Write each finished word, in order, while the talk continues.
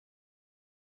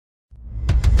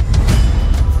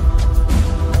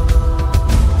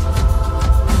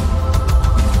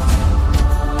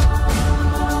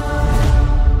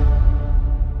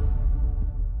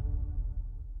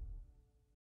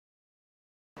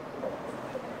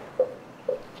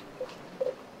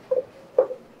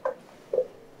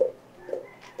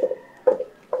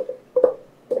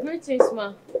Greetings,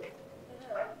 ma.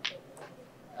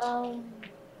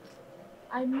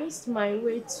 I missed my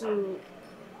way to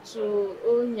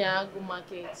Onyago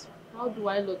Market. How do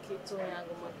I locate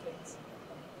Onyago Market?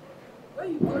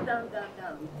 When you go down,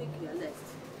 you take your left.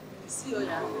 You see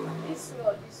Onyago. This way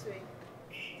or this way?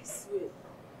 This way.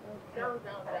 Okay. Down.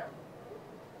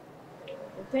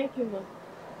 Well, thank you, ma.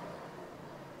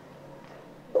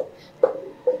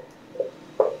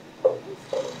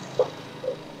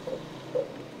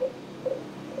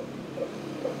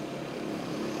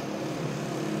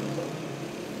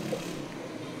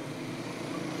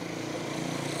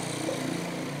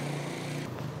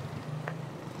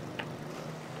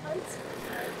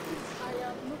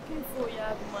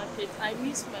 Market. I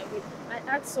missed my way. I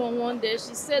asked someone there.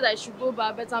 She said I should go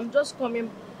back, but I'm just coming.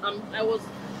 I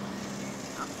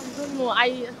don't know.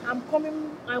 I'm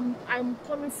coming. I'm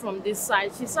coming from this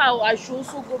side. She said I should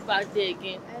also go back there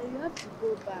again. You have to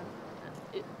go back.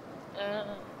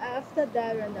 After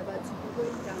that roundabout, you're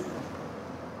going down.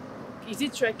 Is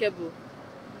it trackable?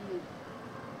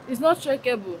 It's not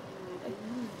trackable.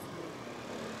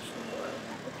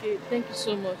 Okay. Thank you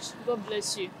so much. God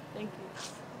bless you. Thank you.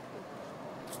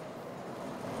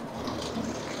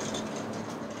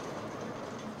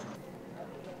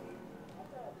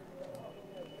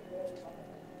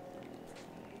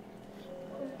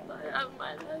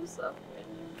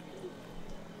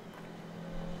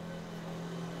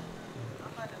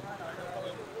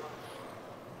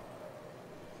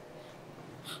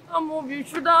 You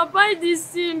should have buy this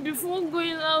thing before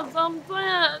going out. I'm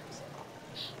tired.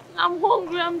 I'm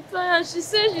hungry. I'm tired. She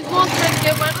said she's not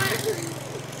taking my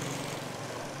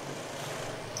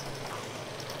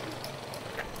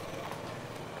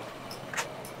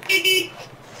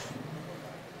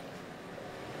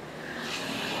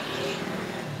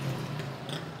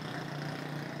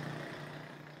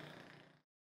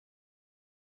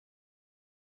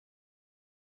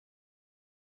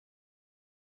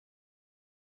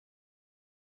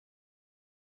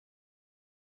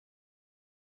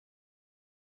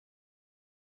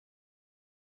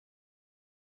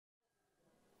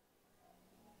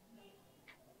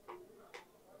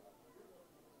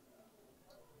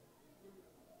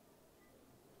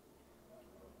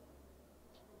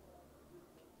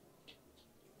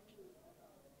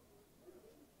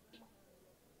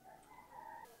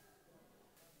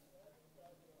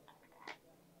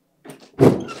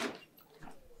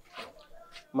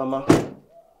Mama,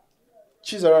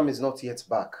 Chizaram is not yet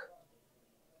back.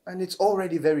 And it's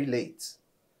already very late.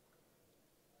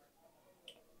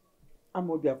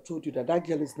 Amobi, I've told you that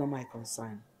girl is not my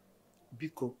concern.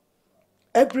 Biko,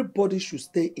 everybody should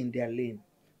stay in their lane.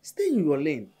 Stay in your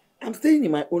lane. I'm staying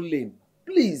in my own lane.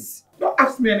 Please. Don't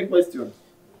ask me any questions.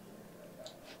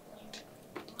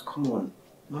 Come on.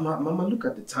 Mama, look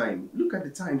at the time. Look at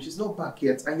the time. She's not back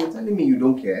yet. And you're telling me you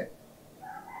don't care?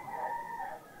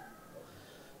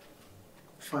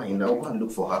 Fine, I'll go and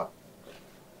look for her.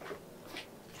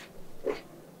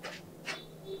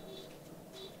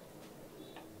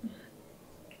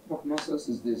 What nonsense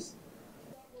is this?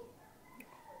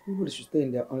 Everybody should stay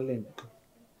in their own lane.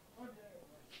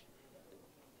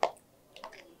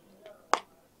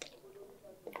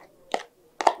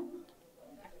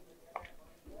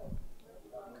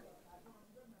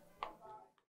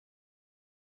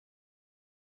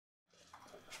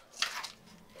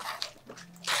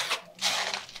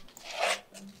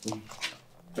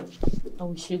 I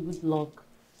wish you good luck.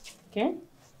 Okay?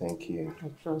 Thank you. I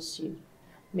trust you.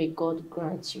 May God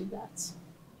grant you that.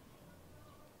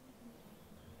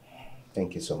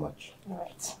 Thank you so much. All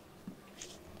right.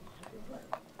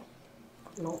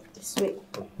 No, this way.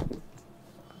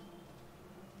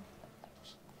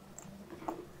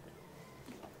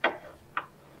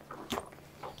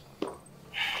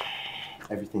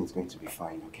 Everything's going to be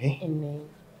fine, okay? Amen.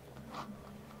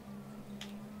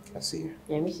 I'll see you.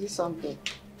 Let me see something.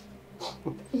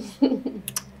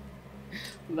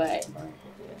 Bye. Bye.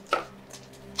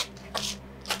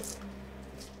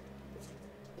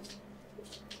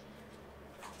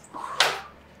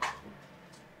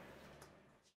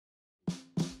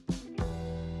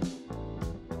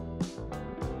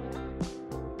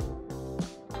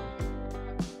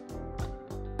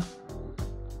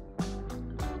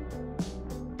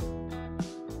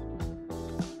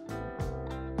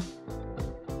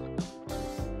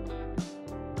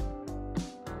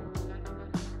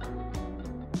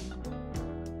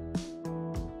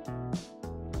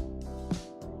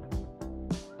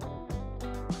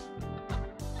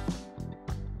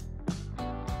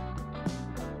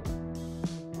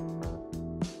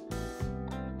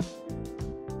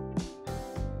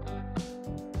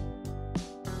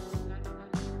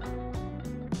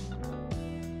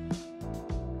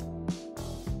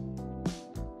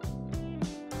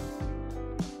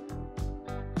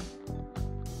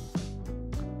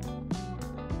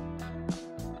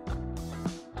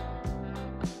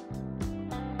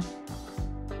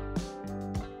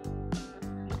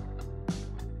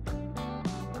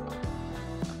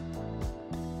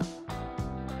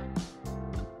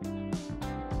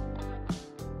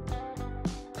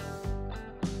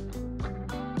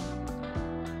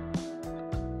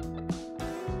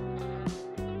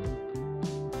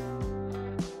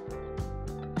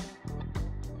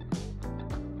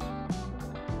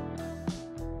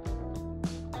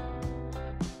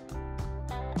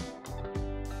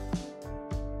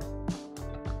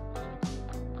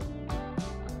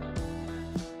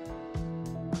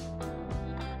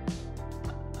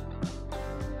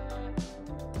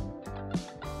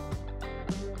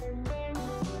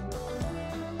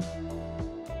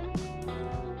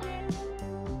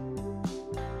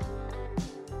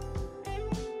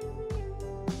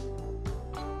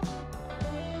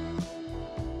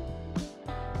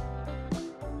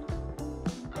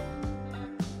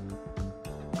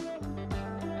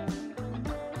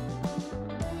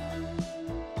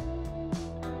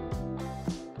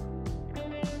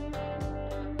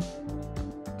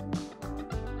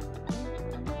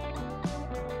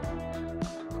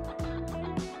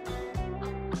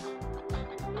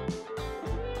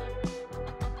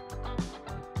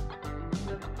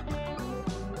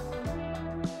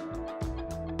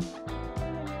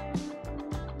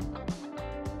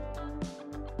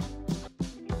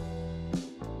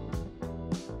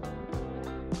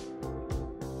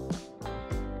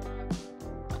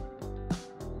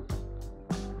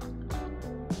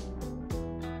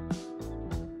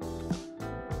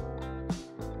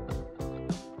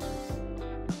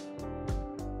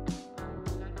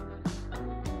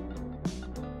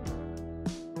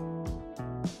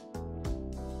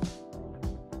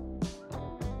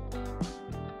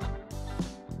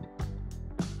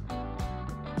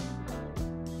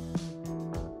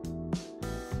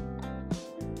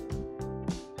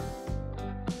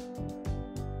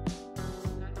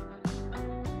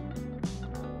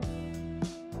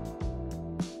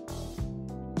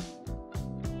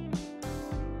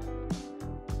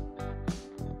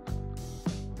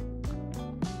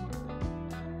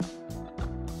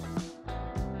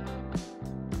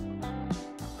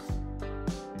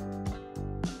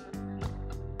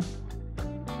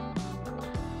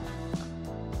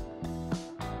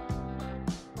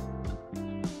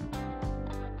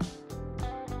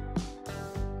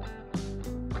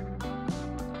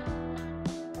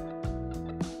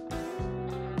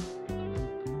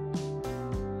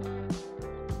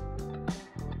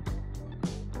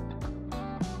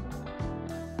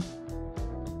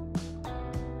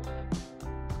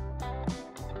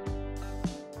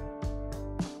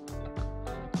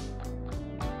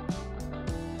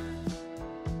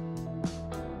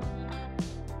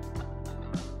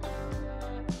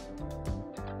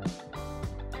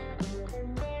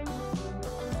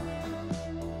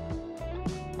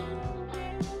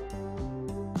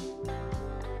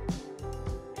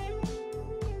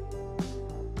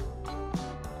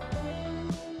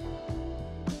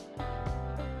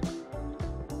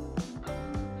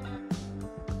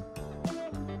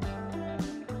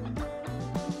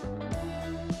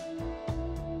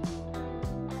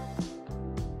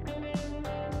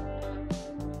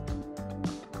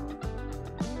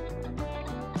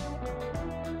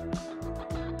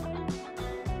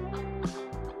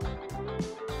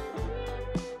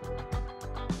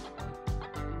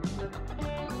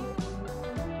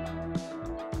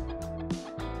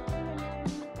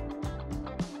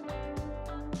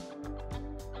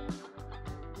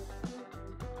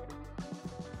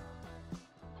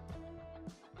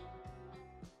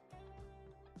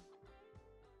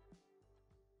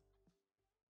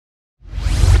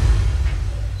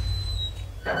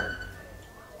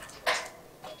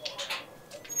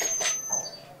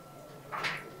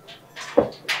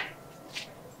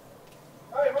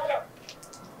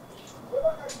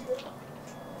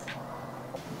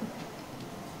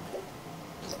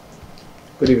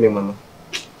 Good evening, Mama.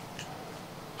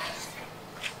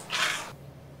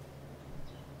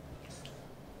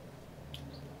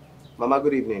 Mama,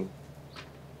 good evening.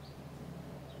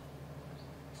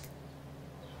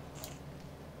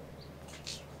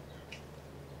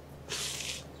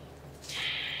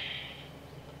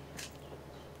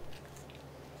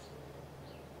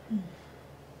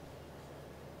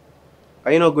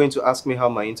 Are you not going to ask me how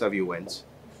my interview went?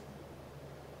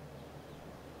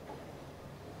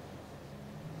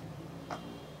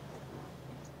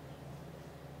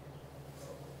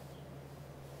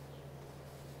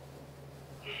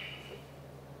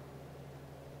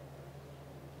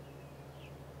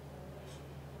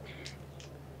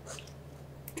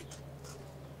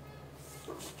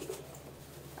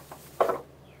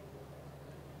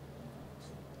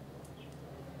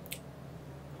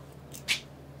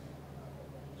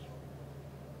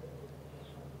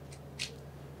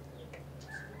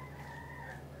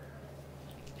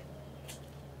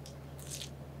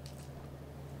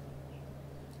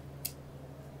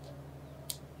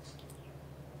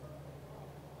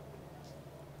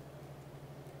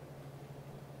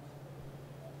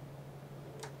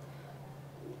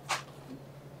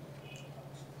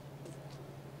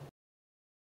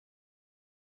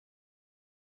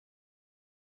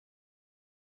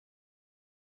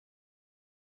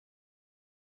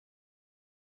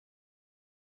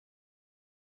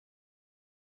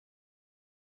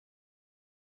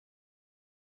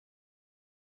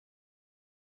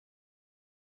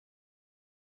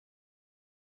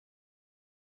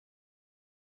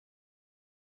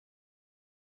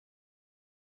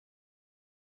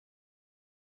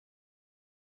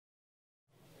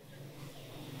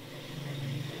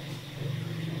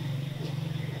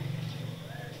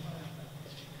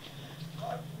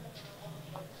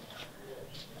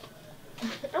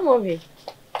 Amobi,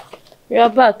 you are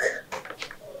back.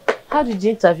 How did the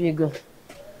interview go?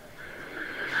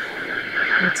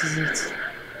 What is it?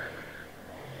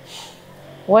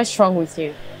 What's wrong with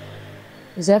you?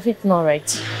 Is everything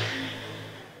alright?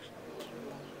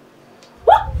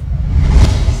 What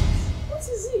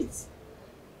is it?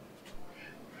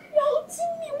 You're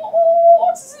hurting me.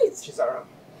 What is it? Chizaram.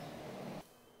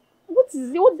 What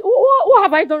is it? What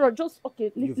have I done? Or just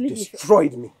okay? You've Leave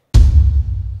destroyed me.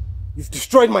 You've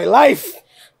destroyed my life.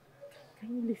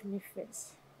 Can you leave me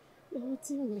first? You're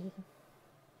hurting me.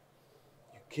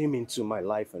 You came into my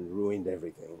life and ruined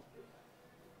everything.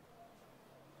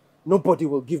 Nobody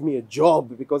will give me a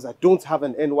job because I don't have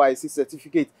an NYC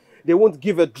certificate. They won't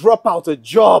give a dropout a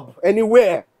job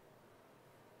anywhere.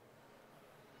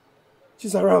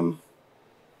 Chizaram,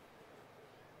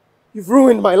 you've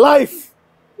ruined my life.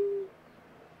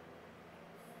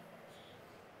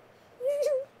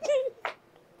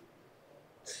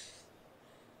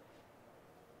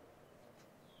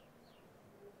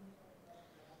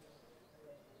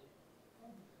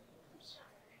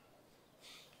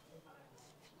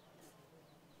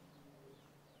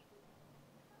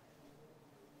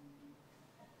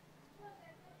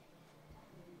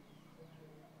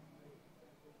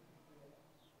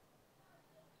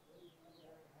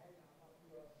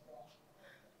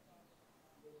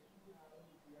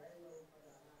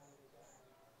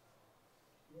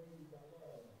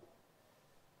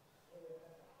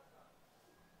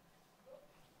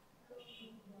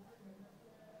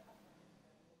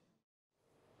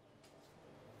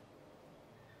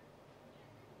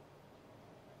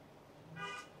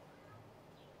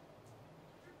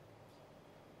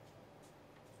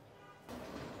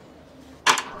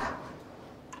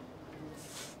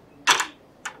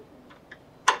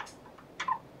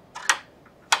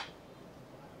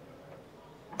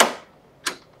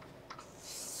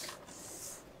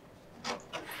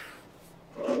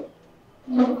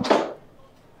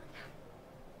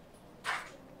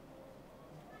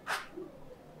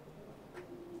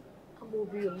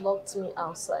 Amobi, you locked me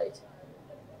outside.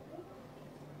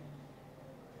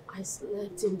 I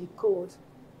slept in the cold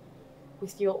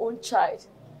with your own child.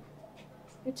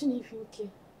 You didn't even care.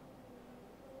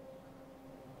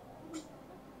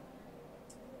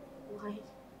 Why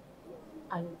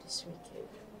are you this wicked?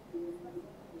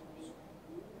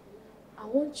 I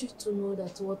want you to know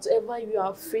that whatever you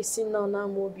are facing now,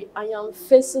 Amobi, I am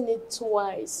facing it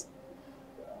twice.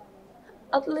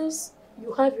 At least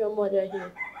you have your mother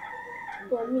here.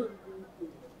 But me,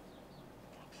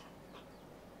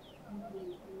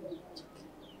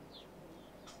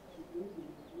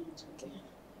 it's okay.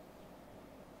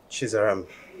 Chizaram,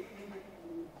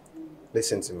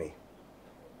 listen to me.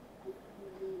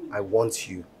 I want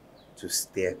you to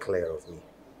steer clear of me.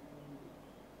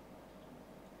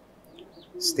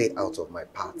 Stay out of my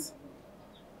path.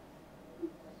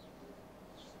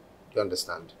 Do you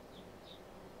understand?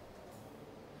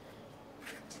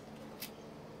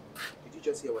 Did you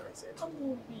just hear what I said?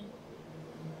 Amobi,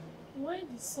 why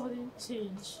the sudden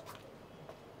change?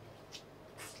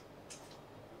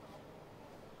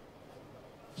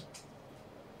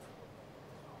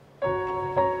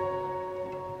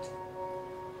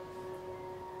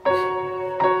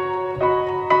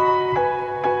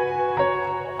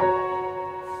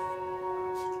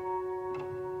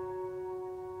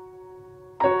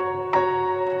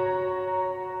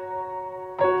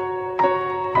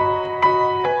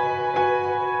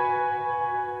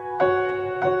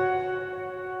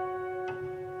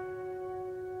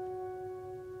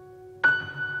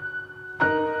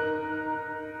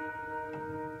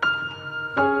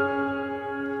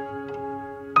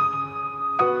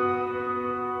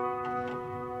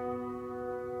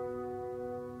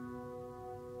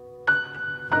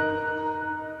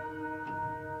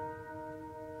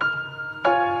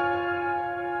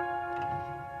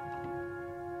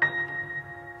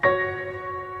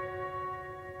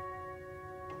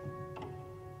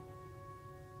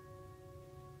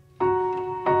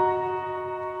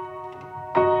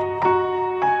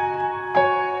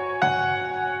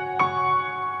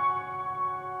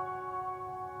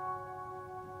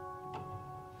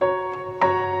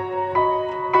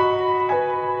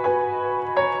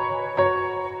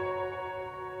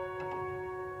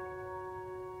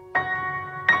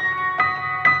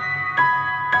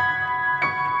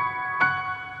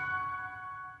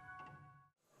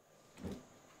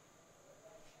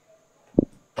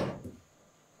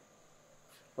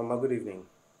 Mama, good evening.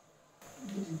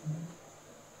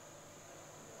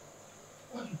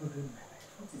 Why are you bothering my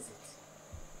life? What is it?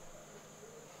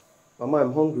 Mama,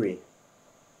 I'm hungry.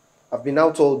 I've been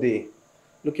out all day,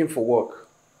 looking for work.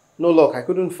 No luck, I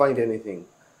couldn't find anything.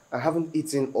 I haven't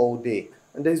eaten all day,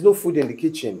 and there's no food in the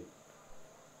kitchen.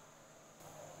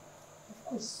 Of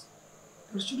course,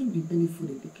 there shouldn't be any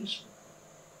food in the kitchen.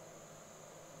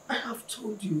 I have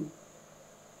told you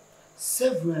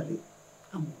severally,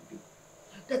 Amobi,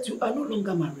 that you are no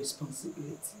longer my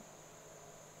responsibility.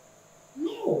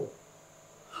 No.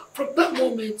 From that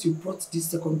moment you brought this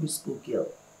secondary school girl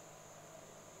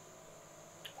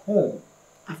home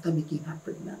after making her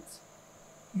pregnant,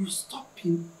 you stopped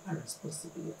being my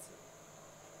responsibility.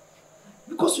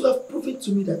 Because you have proven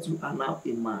to me that you are now a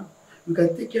man. You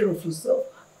can take care of yourself,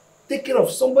 take care of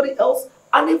somebody else,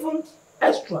 and even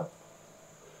extra.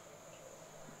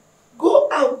 Go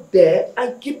out there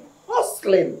and keep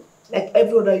hustling like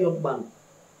every other young man.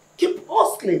 Keep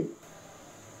hustling.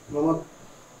 Mama,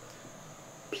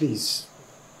 please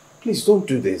don't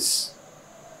do this.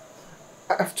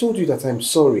 I've told you that I'm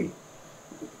sorry.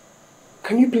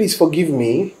 Can you please forgive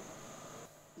me?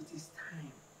 It is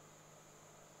time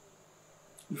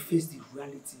you face the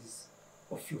realities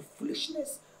of your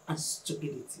foolishness and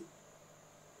stupidity.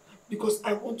 Because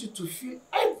I want you to feel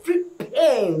every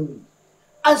pain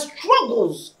and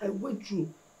struggles I went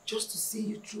through just to see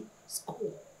you through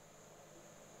school.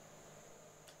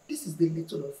 This is the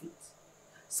little of it.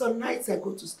 Some nights I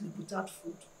go to sleep without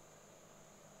food.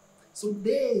 Some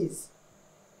days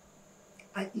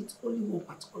I eat only one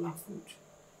particular food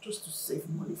just to save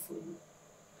money for you.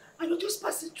 And you're just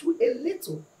passing through a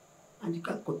little and you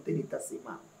can't contain it as a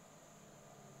man.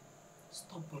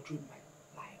 Stop bothering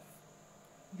my life.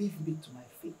 Leave me to my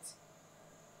fate.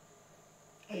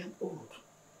 I am old.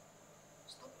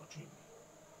 Stop bothering me.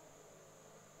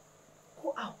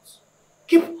 Go out.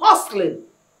 Keep hustling.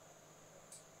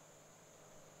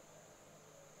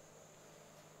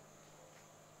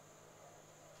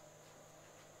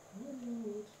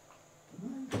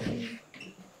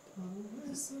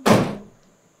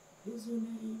 Is your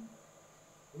name,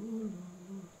 oh Lord,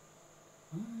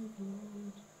 my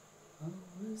God, how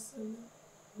excellent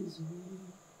is your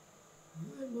name,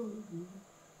 I love you,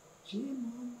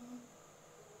 Chimama,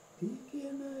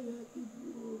 Ikenaya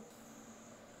Ibu.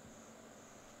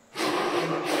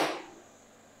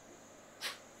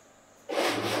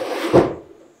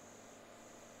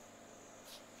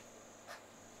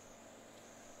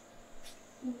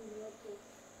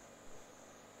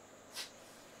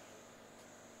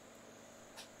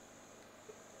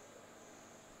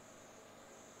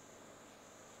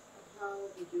 How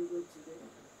did you go today?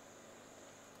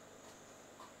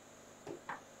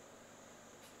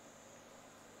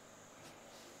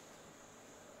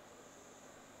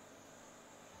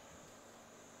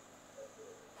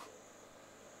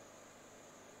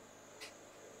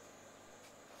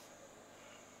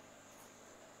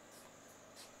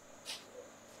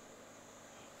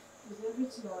 Is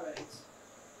everything alright?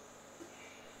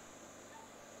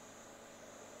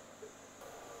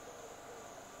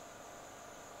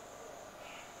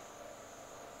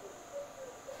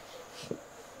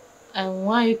 And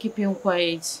why are you keeping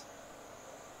quiet?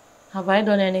 Have I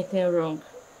done anything wrong?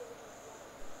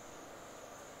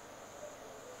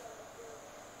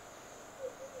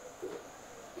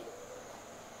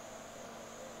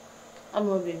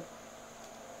 Amobi,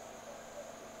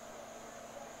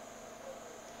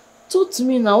 talk to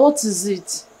me now, what is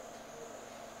it?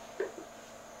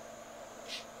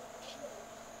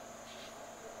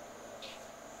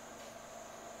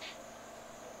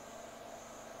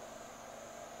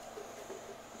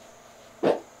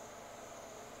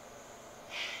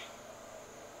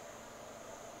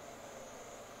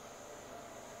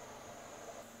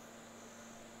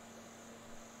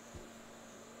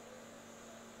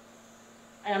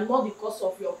 I am not the cause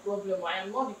of your problem. I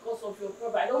am not the cause of your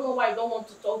problem. I don't know why you don't want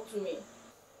to talk to me.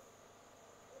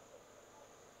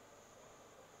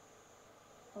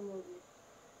 Amobi.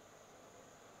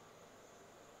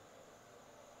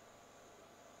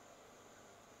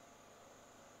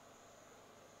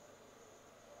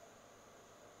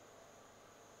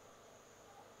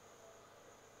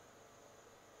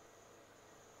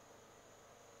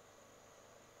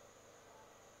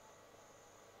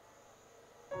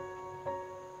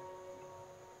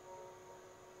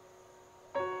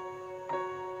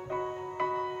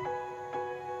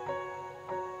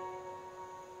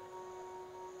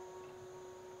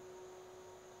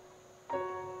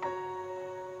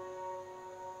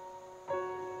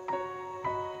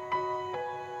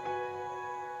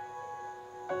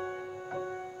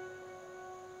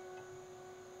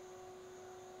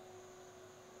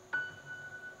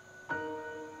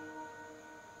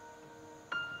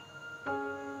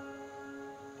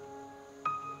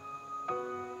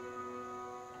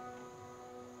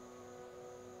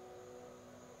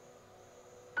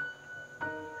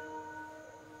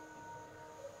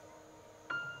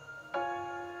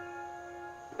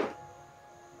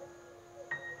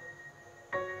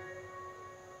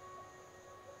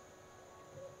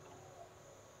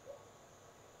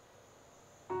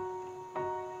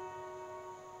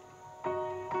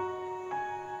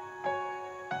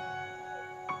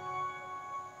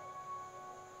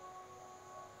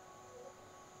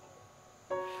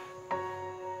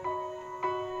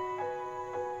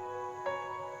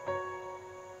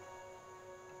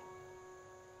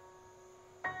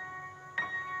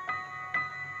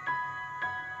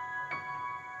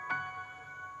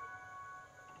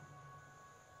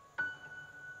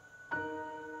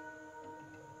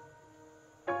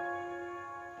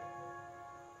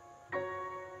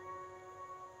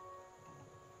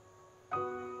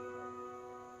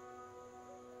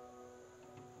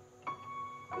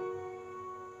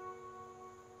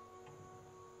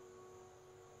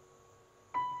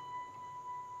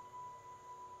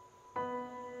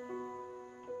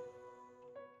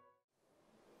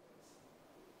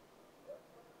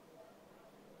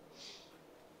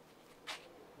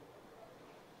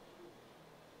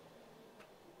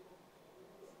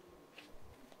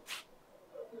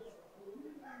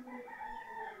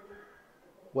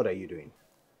 What are you doing?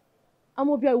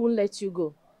 Amobi, I won't let you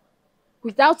go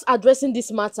without addressing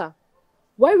this matter.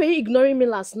 Why were you ignoring me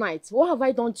last night? What have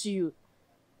I done to you?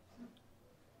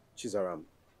 Chizaram,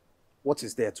 what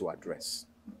is there to address?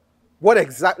 What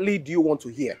exactly do you want to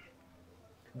hear?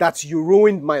 That you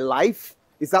ruined my life?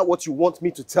 Is that what you want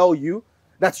me to tell you?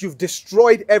 That you've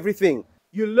destroyed everything?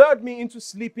 You lured me into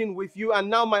sleeping with you and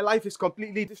now my life is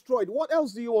completely destroyed. What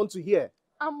else do you want to hear?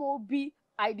 Amobi,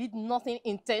 I did nothing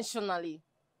intentionally.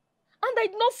 And I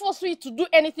did not force you to do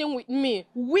anything with me.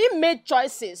 We made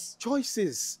choices.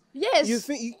 Choices? Yes. You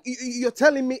think you're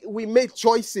telling me we made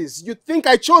choices? You think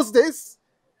I chose this?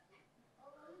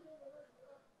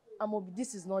 Amobi,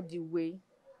 this is not the way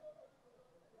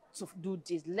to do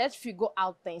this. Let's figure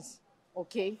out things,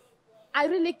 okay? I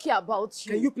really care about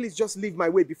you. Can you please just leave my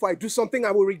way before I do something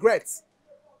I will regret?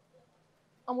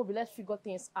 Amobi, let's figure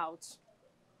things out.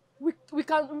 We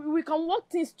can work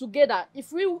things together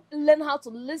if we learn how to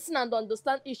listen and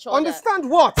understand each other. Understand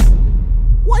what?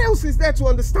 What else is there to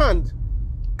understand?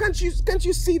 Can't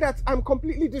you see that I'm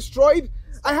completely destroyed?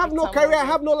 I have no career, I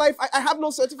have no life, I have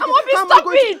no certificate. Amobi, stop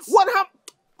it! What happened?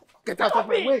 Get out of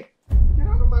my way! Get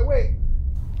out of my way!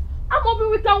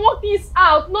 Amobi, we can work this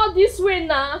out, not this way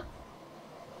now.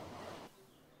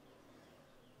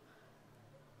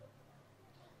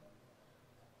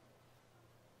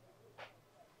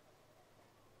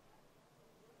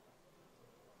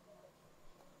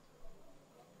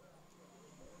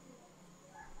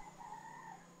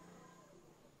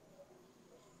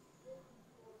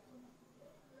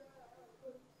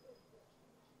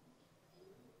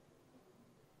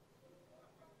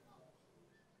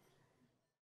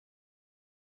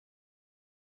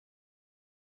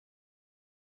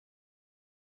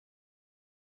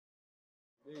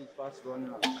 This is fast running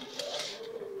now.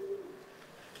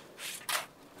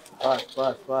 Fast,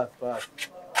 fast, fast, fast.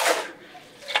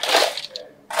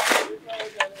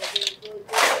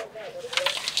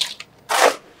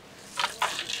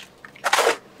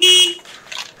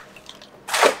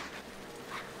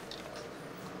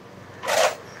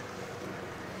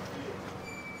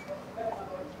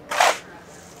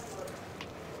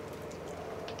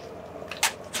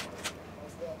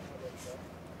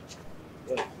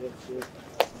 Yes, yes, yes.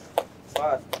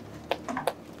 Fast,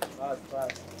 fast,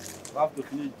 fast. We have to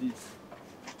finish this.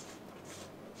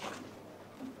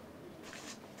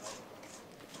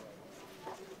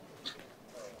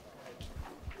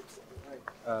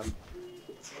 Um,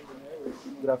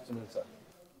 good afternoon, sir.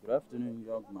 Good afternoon,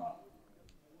 young man.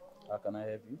 How can I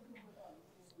help you?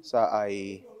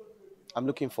 Sir, I'm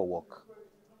looking for work.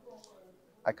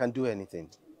 I can do anything.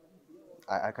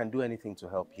 I can do anything to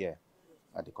help here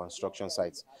at the construction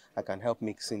sites. I can help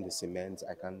mixing the cement.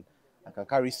 I can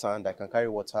carry sand. I can carry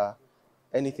water.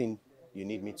 Anything you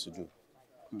need me to do,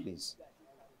 please.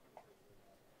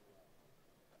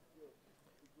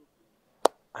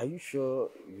 Are you sure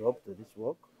you're up to this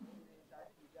work?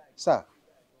 Sir,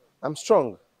 I'm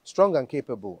strong and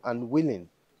capable and willing.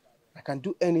 I can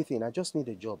do anything. I just need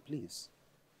a job, please.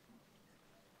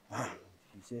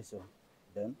 You say so.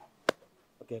 Then,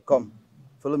 okay, come.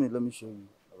 Follow me. Let me show you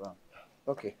around.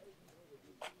 Okay.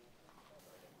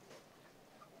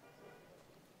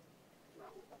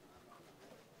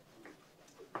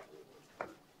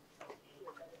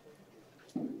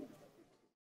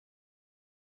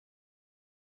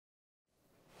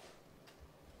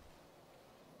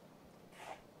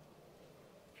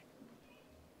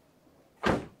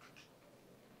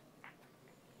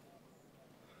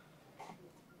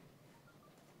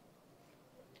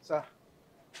 Sir,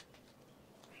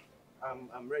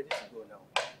 I'm ready to go now.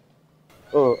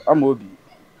 Oh, I'm Obi.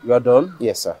 You are done?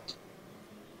 Yes, sir.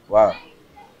 Wow.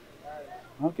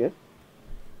 Okay.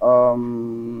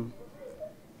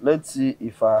 Let's see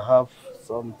if I have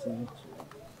something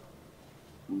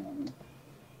to.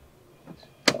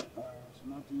 There's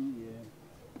nothing here.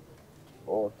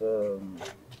 But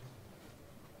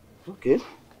okay.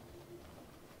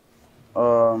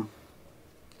 All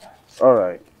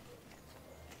right.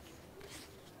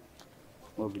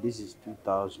 Maybe this is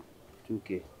 2,000,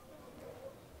 2K.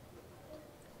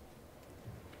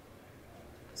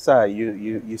 Sir,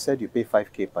 you said you pay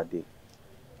 5K per day.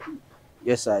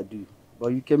 Yes, I do. But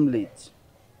you came late.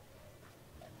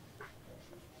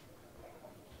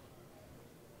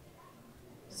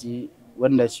 See,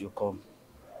 when next you come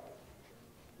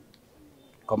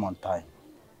on time.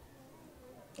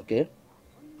 Okay?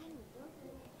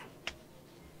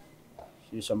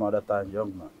 See you some other time,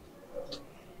 young man.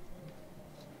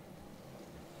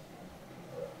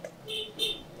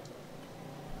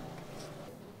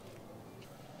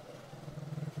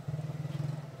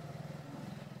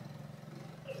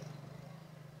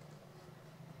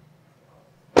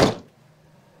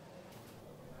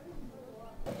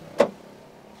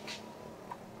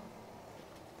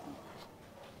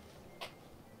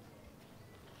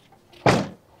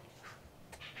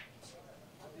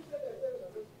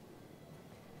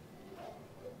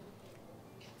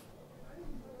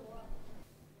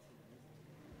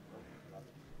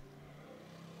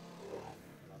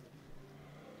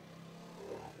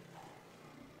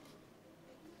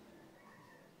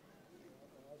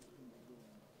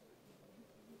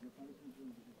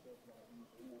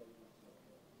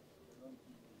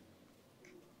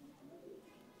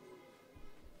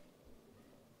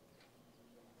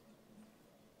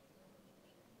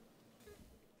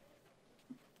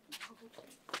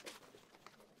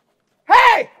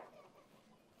 Hey!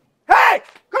 Hey!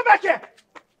 Come back here!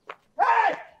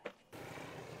 Hey!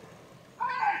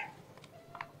 Hey!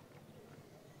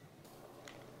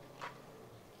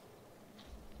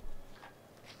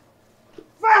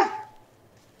 Fast!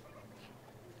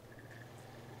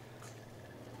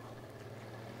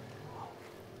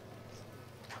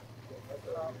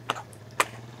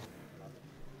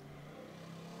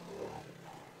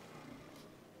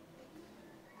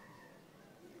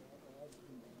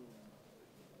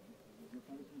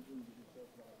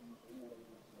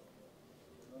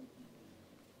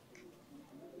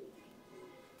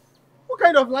 What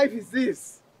kind of life is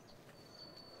this?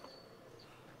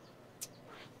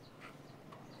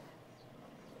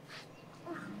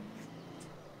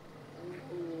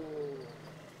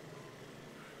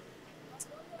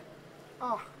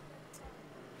 Ah.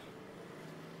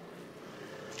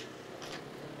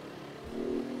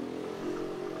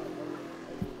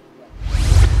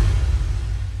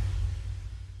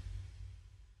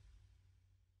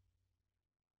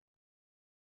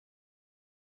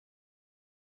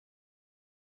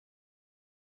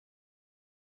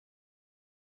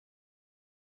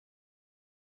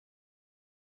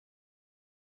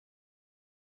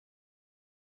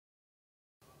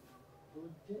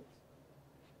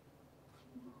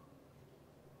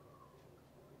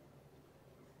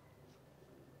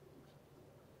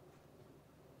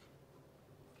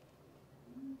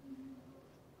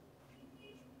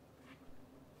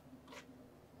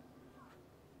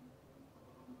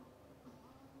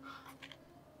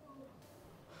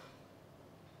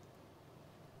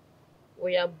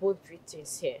 We are both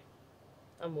victims here,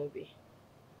 Amobi.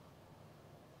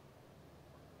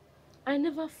 I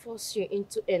never forced you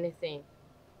into anything.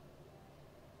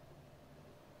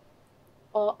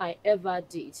 All I ever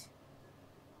did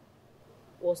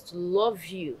was to love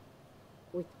you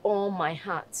with all my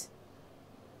heart.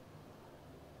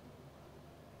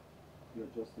 You're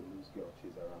just a loose girl,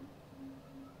 Chizaram.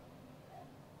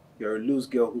 You're a loose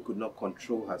girl who could not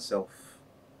control herself.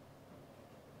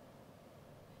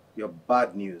 You're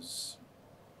bad news.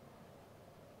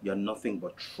 You're nothing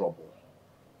but trouble.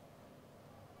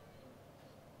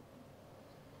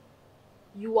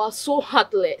 You are so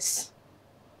heartless.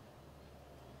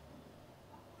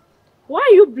 Why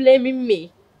are you blaming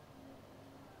me?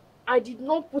 I did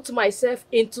not put myself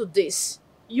into this.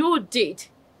 You did.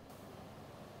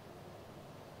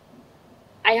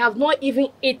 I have not even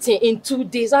eaten in 2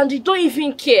 days and you don't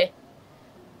even care.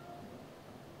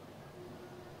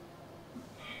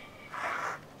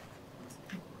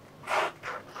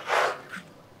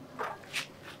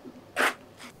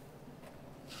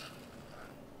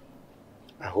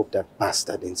 I hope that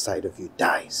bastard inside of you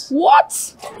dies.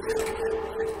 What?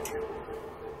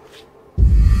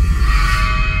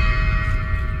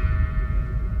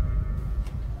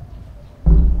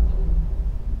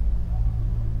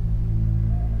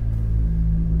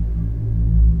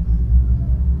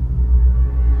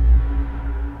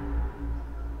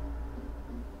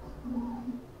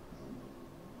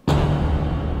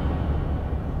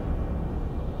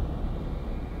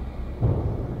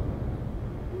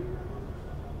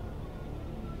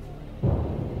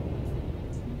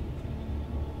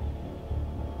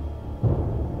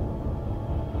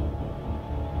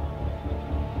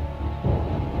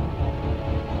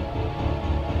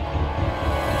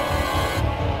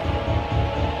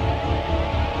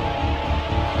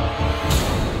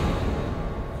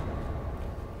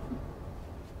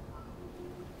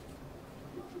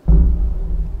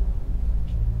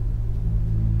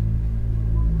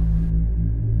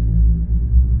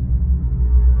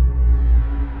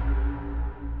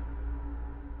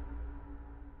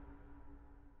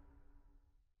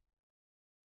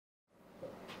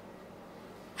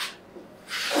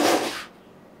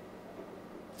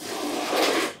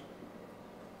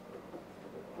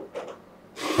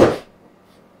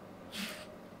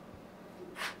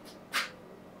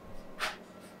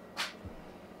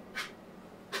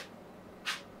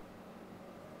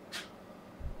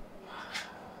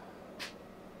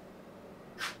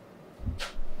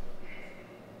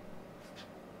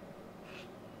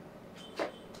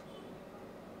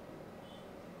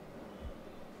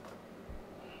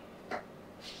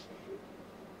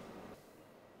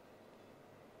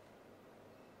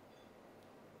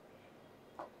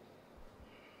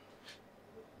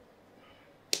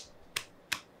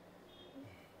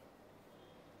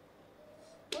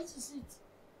 What is it?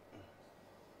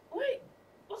 Wait,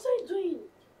 what are you doing?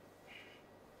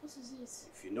 What is it?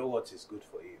 If you know what is good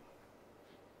for you,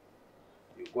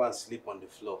 you go and sleep on the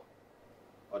floor.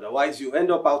 Otherwise, you end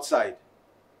up outside.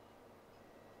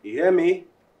 You hear me?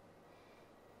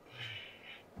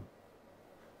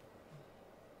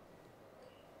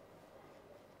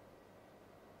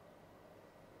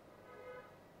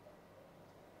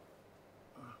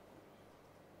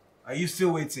 Are you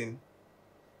still waiting?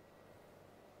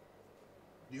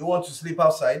 Do you want to sleep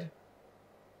outside?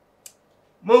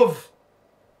 Move!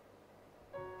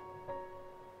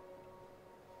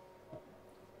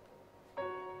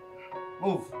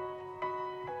 Move!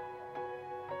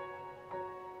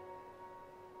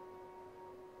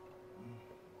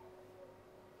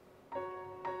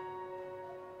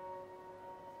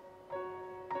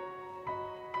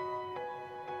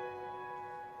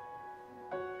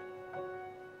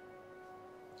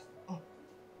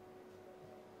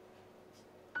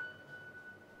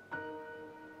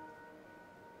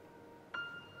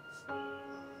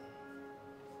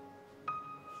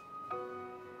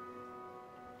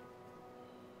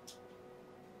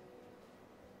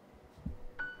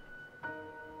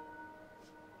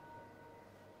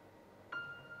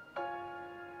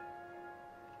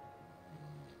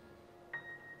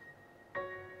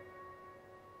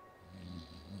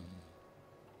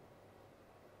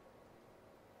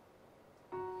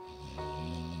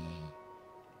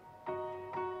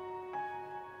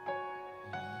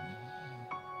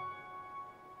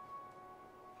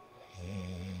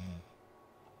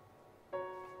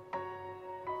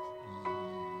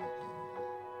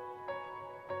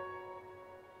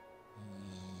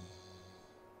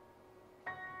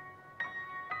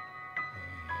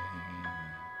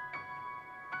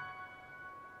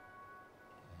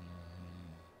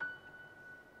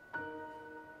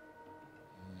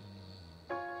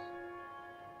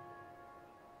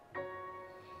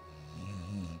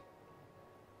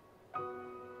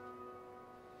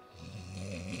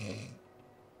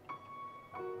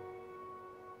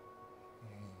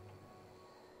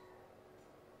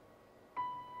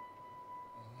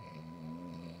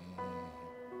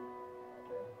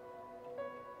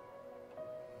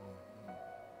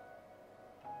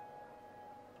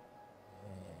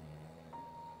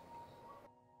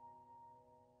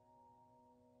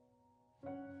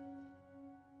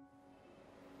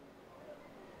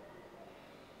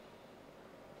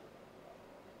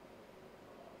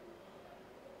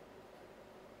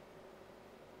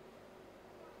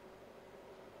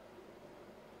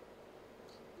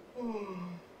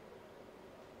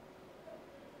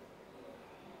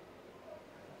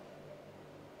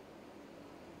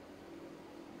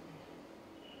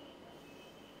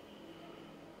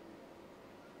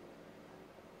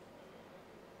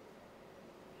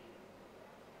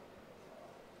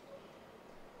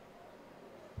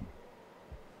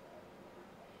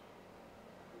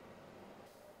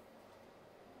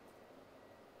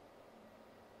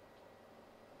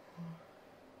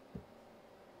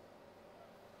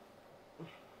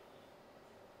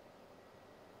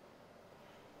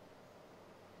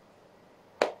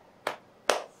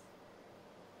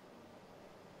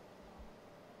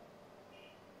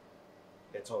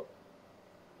 Let's talk.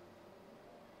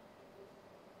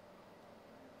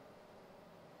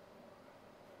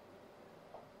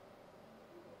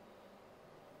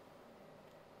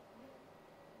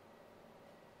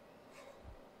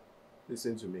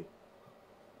 Listen to me.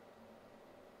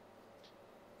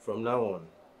 From now on,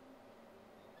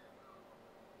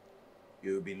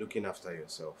 you'll be looking after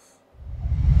yourself.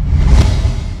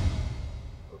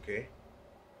 Okay?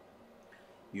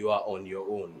 You are on your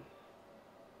own.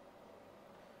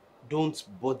 Don't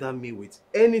bother me with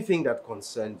anything that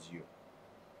concerns you.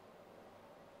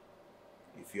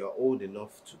 If you are old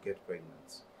enough to get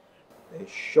pregnant, then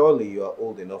surely you are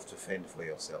old enough to fend for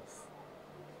yourself.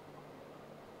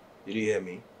 Did you hear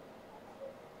me?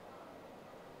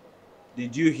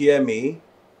 Did you hear me?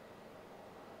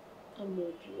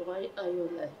 Amobi, why are you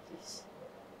like this?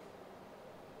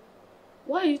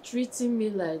 Why are you treating me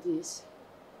like this?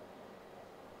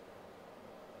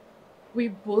 We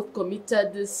both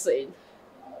committed this sin.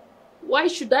 Why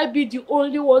should I be the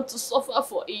only one to suffer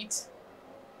for it?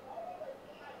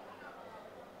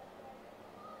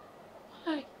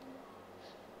 Why?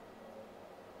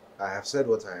 I have said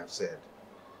what I have said.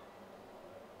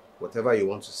 Whatever you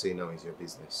want to say now is your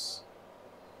business.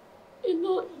 You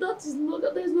know, that is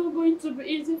not going to be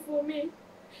easy for me.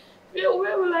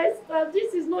 Where will I start?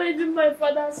 This is not even my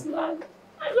father's land.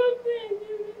 I don't think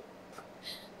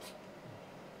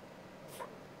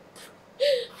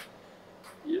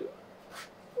you.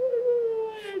 I don't know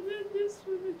why I did this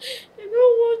for me. You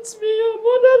don't want me. Your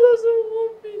mother doesn't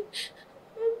want me.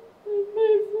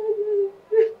 My father.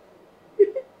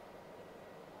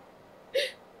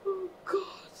 Oh God.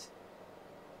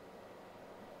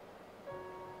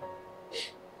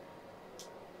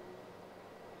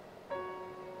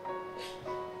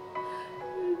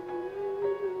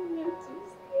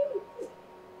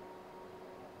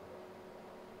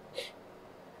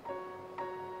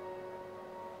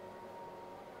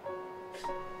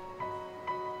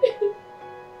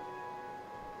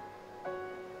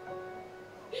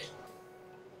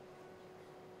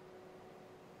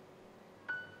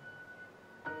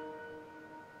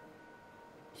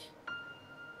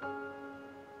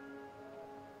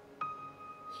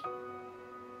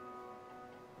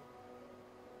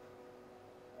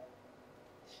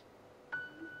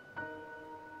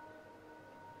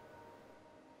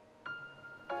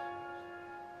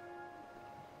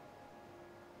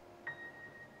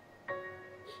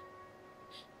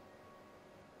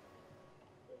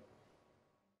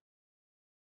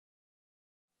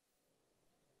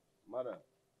 Madam,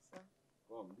 sir,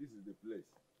 come. This is the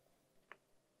place.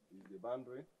 This is the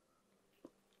boundary.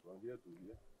 From here to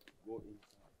here. Go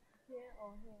inside. Here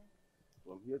or here?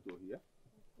 From here to here.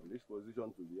 From this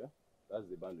position to here. That's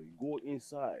the boundary. Go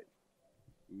inside.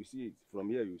 You see it. From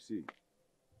here you see it.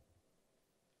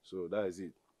 So that is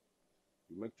it.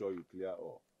 You make sure you clear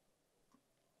all.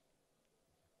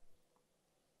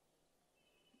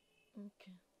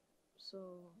 Okay.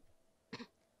 So,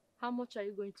 how much are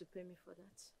you going to pay me for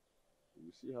that?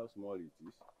 You see how small it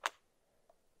is?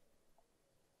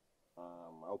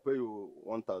 I'll pay you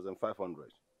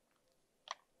 1,500.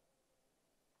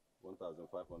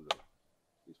 1,500.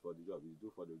 It's for the job. It's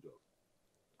due for the job.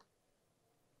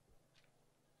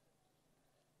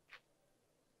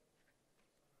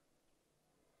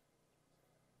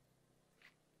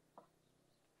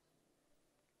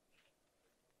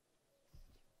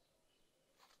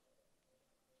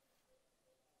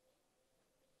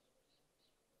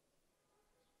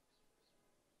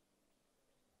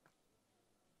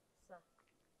 Sir,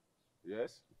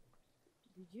 Yes?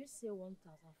 did you say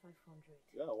 1,500?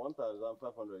 Yeah,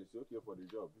 1,500 is okay for the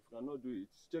job. If you cannot do it,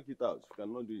 check it out. If you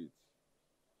cannot do it,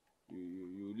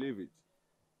 you leave it.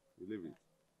 You leave it.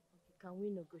 Okay, can we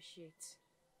negotiate?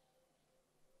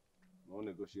 No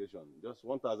negotiation. Just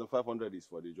 1,500 is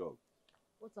for the job.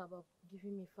 What about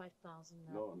giving me 5,000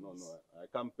 naira? No, no, no. I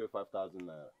can't pay 5,000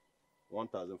 naira.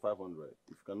 1,500.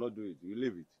 If you cannot do it, you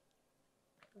leave it.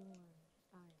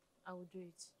 I will do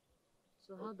it.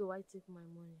 So how do I take my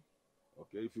money?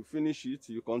 Okay, if you finish it,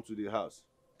 you come to the house.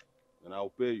 And I'll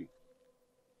pay you.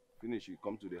 Finish it,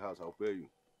 come to the house, I'll pay you.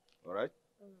 Alright?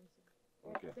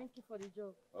 Okay. Thank you for the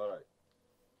job. Alright.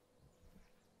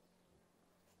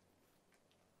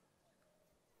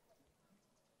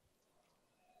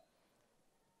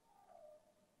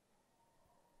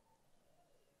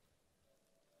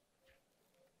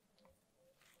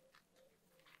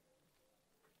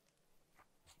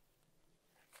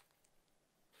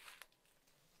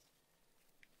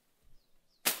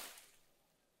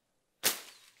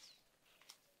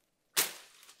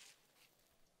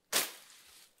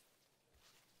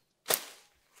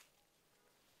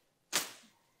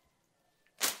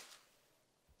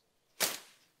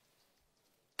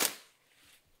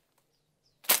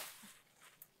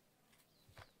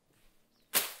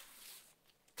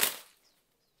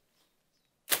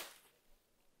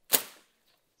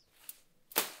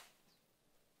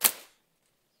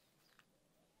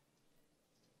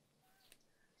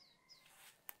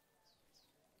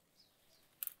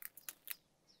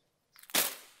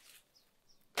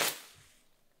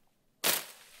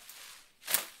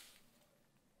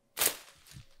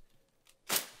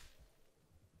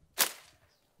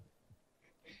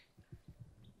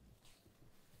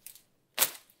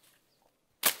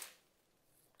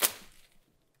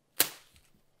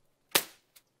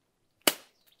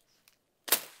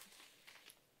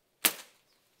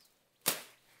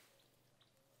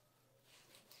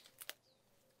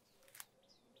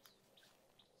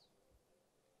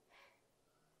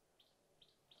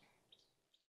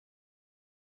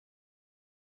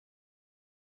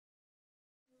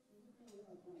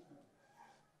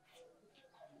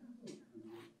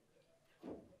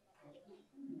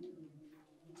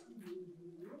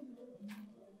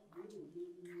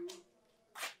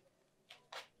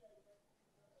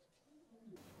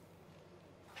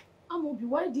 Amobi,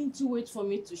 why didn't you wait for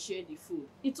me to share the food?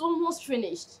 It's almost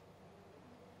finished.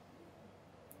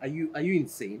 Are you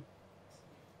insane?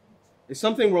 Is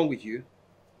something wrong with you?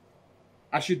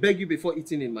 I should beg you before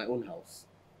eating in my own house.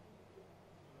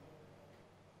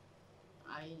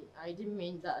 I didn't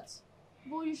mean that.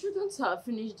 But you shouldn't have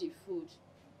finished the food.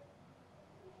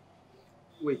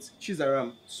 Wait,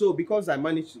 Chizaram, so because I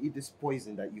managed to eat this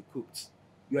poison that you cooked,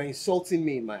 you are insulting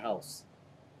me in my house?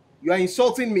 You are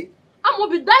insulting me?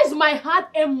 Amobi, that is my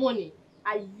hard-earned money.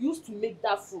 I used to make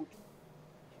that food.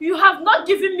 You have not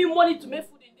given me money to make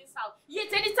food in this house.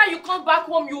 Yet anytime you come back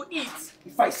home, you eat.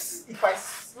 If I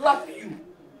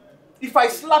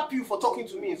slap you for talking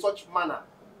to me in such manner,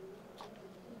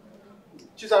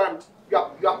 Chizaram,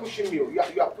 you are pushing me.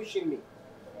 You are pushing me.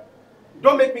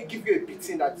 Don't make me give you a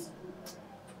beating that.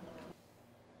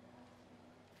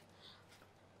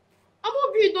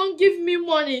 Amobi, you don't give me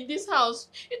money in this house.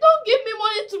 You don't give me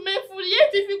money to make food.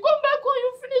 Yet if you come back home,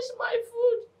 you finish my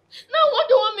food. Now what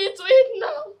do you want me to eat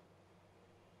now?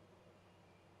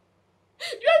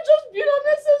 You are just being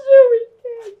unnecessary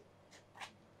wicked.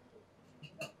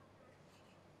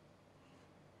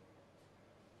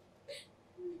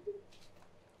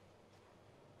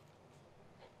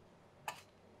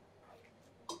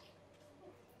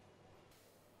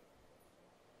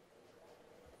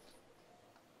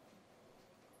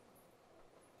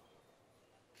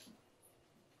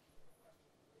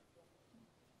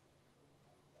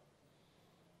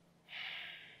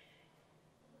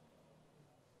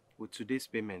 With today's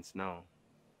payments now,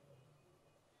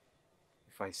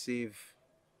 if I save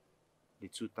the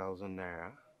 2,000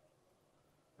 naira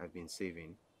I've been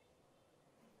saving,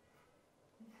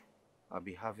 I'll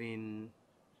be having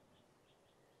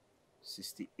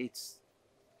 68.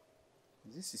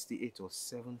 Is it 68 or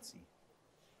 70?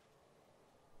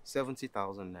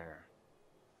 70,000 naira.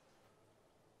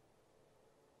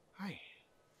 Hi.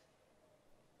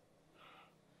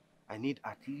 I need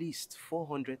at least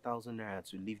 400,000 naira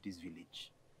to leave this village.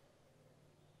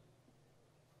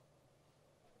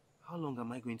 How long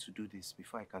am I going to do this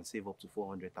before I can save up to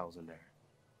 400,000 naira?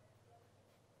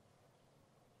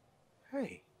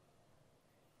 Hey.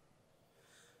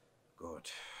 God.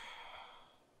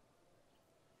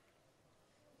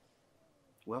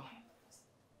 Well,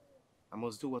 I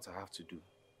must do what I have to do,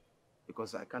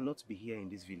 because I cannot be here in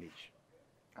this village.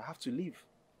 I have to leave.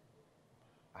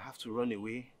 I have to run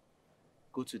away,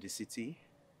 go to the city.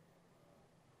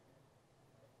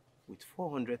 With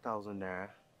 400,000 naira,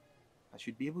 I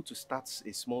should be able to start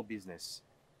a small business,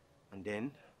 and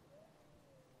then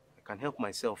I can help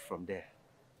myself from there.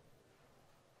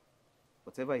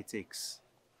 Whatever it takes.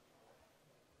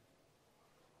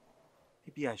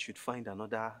 Maybe I should find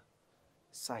another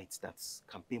site that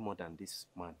can pay more than this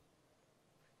man.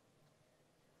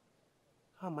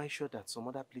 How am I sure that some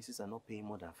other places are not paying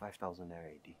more than 5,000 naira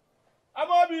a day?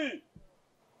 Amobi!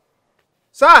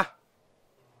 Sir!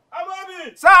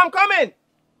 Amobi! Sir, I'm coming!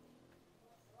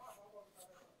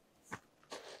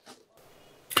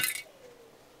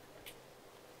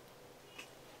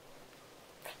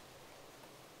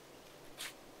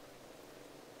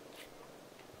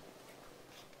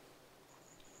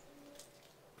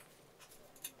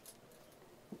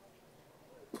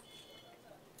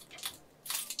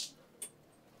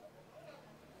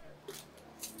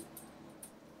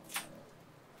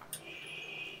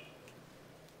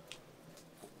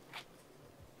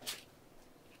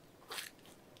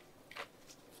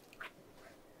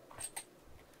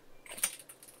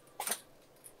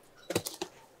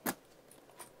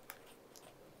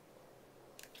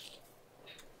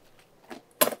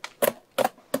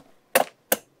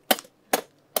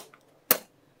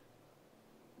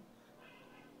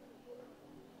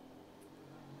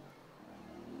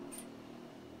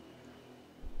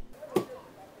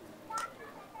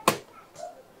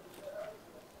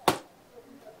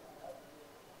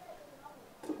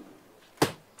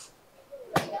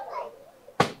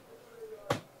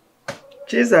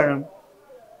 Chizaram,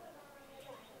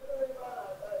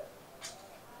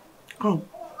 come.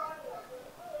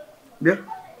 Yeah.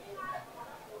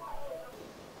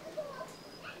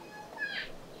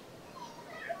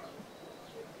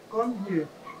 Come here.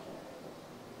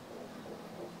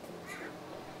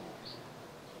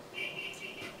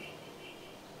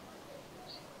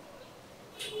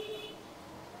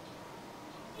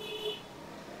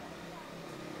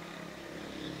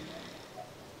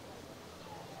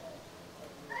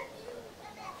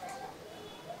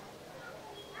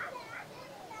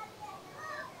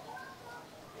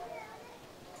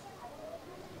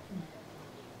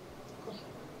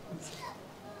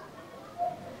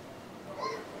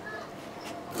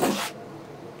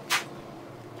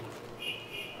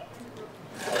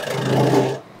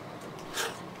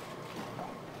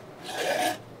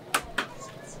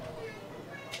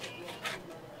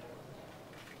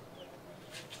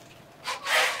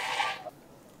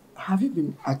 Have you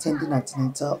been attending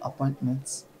antenatal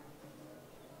appointments?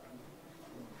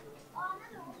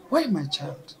 Why, my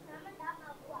child?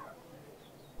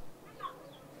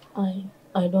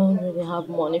 I don't really have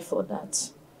money for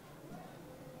that.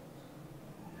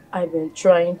 I've been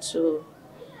trying to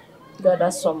gather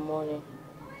some money.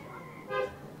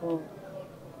 Oh.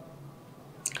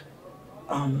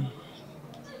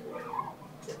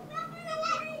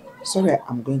 Sorry,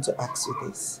 I'm going to ask you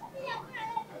this.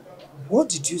 What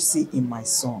did you see in my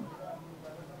son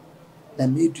that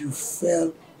made you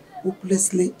fall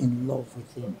hopelessly in love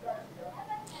with him?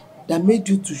 That made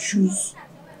you to choose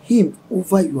him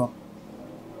over your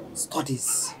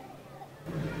studies?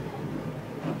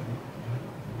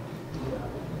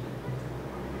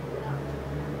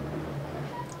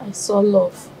 I saw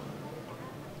love.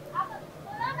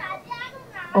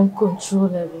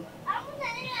 Uncontrollable.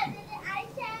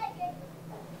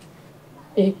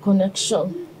 A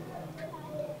connection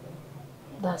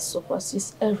that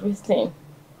surpasses everything.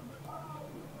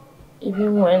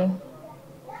 Even when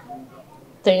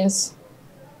things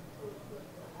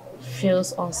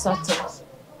feels uncertain.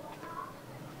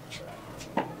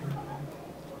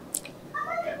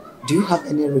 Do you have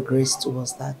any regrets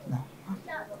towards that now?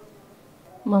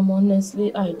 Mom,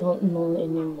 honestly, I don't know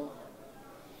anymore.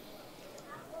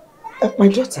 My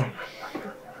daughter,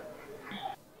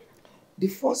 the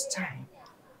first time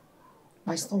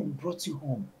my son brought you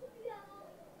home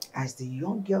as the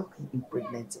young girl he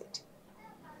impregnated,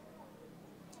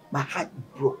 my heart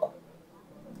broke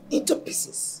into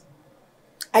pieces.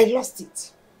 I lost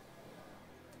it.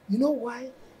 You know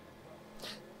why?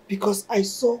 Because I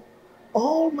saw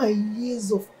all my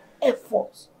years of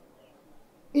effort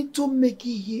into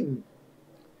making him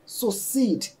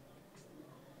succeed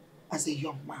as a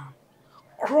young man,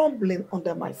 crumbling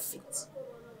under my feet.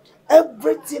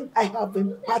 Everything I have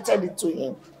imparted into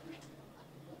him.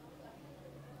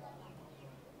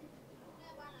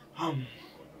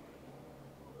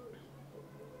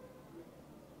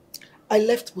 I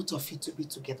left both of you to be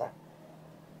together,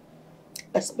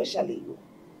 especially you,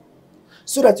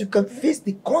 so that you can face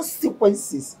the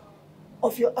consequences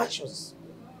of your actions.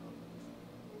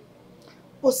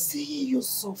 But seeing you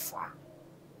suffer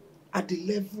at the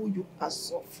level you are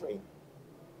suffering,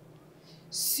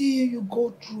 seeing you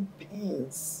go through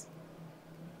pains,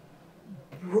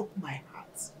 broke my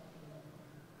heart.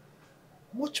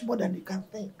 Much more than you can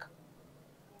think.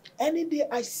 Any day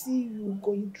I see you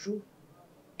going through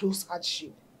those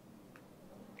hardships,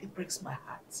 it breaks my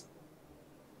heart.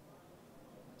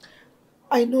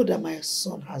 I know that my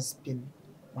son has been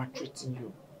maltreating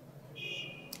you.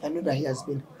 I know that he has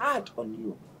been hard on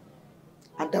you.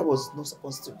 And that was not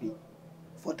supposed to be.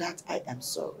 For that, I am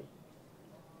sorry.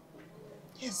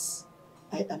 Yes,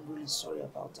 I am really sorry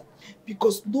about that.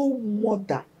 Because no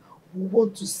mother will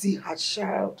want to see her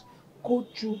child go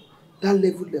through that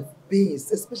level of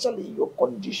pains, especially in your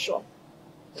condition.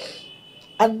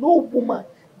 And no woman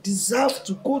deserves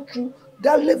to go through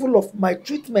that level of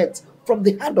maltreatment from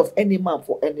the hand of any man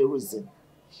for any reason.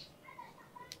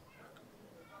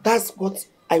 That's what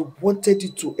I wanted you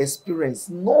to experience,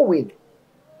 knowing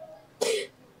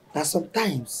that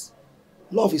sometimes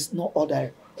love is not all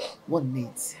that one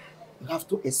needs. You have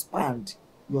to expand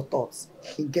your thoughts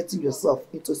in getting yourself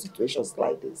into situations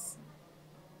like this.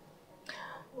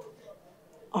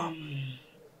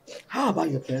 How about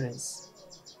your parents?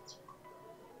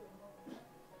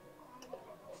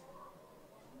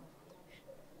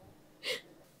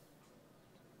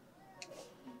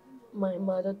 My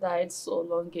mother died so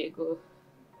long ago.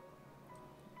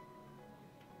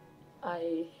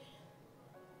 I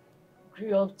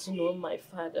grew up to know my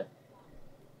father,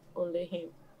 only him.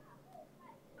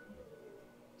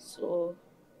 So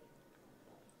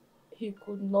he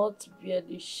could not bear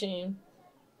the shame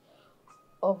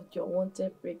of the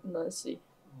unwanted pregnancy.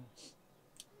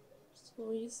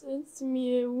 So he sent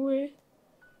me away.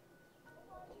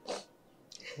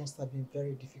 It must have been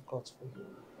very difficult for you.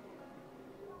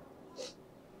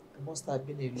 You must have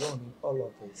been alone in all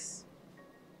of this.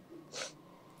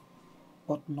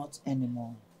 But not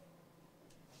anymore.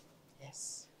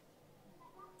 Yes.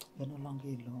 You're no longer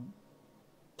alone.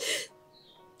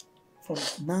 From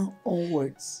now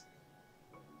onwards,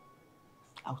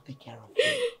 I'll take care of you.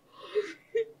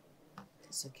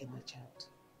 It's okay, my child.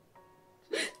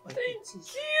 Thank you.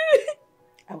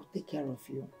 I will take care of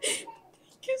you.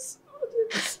 Thank you so much.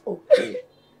 It's okay.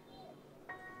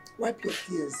 Wipe your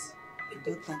tears. You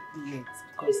don't thank me yet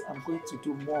because I'm going to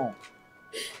do more.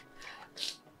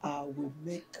 I will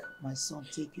make my son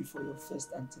take you for your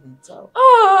first antenatal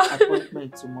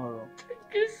appointment tomorrow.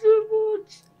 Thank you so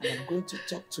much. And I'm going to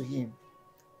talk to him.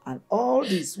 And all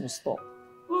this will stop.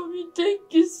 Mommy,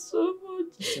 thank you so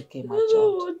much. It's okay, my I don't know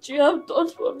child. what you have done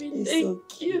for me. It's Thank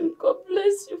okay. you. God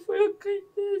bless you for your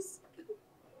kindness.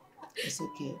 It's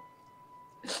okay.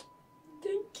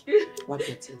 Thank you. Wipe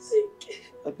your tears. Thank you.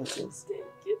 Wipe your tears.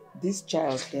 Thank you. This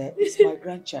child there is my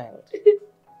grandchild.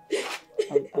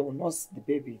 I will lose the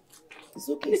baby. It's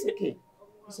okay, it's okay.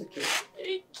 It's okay.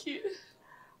 Thank you.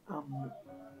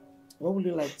 What would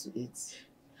you like to eat?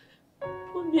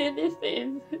 Mommy,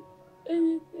 anything.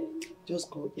 Anything. Just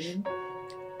go in,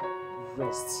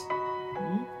 rest.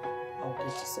 I'll get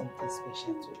you something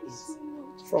special to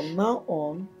eat. From now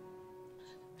on,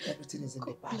 everything is in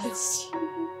the past. Bless you.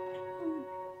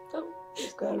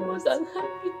 God I'm more rest. than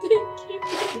happy. Thank you.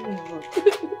 Give me a hug.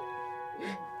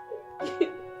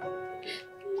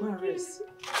 Go and rest.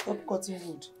 Stop cutting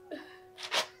wood.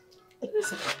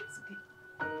 It's okay. It's okay.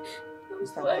 I'm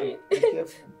Mr. fine. Man, be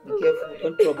careful. Be careful.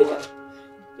 Don't trouble her.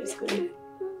 Just go in.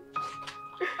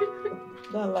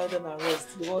 Don't lie down and rest.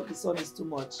 The sun is too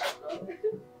much.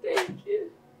 Thank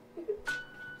you.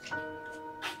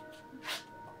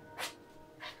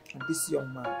 And this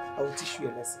young man, I will teach you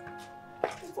a lesson.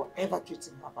 Forever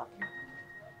treating her badly.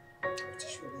 I will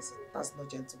teach you a lesson. That's not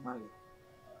gentlemanly.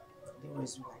 They don't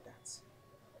raise you like that.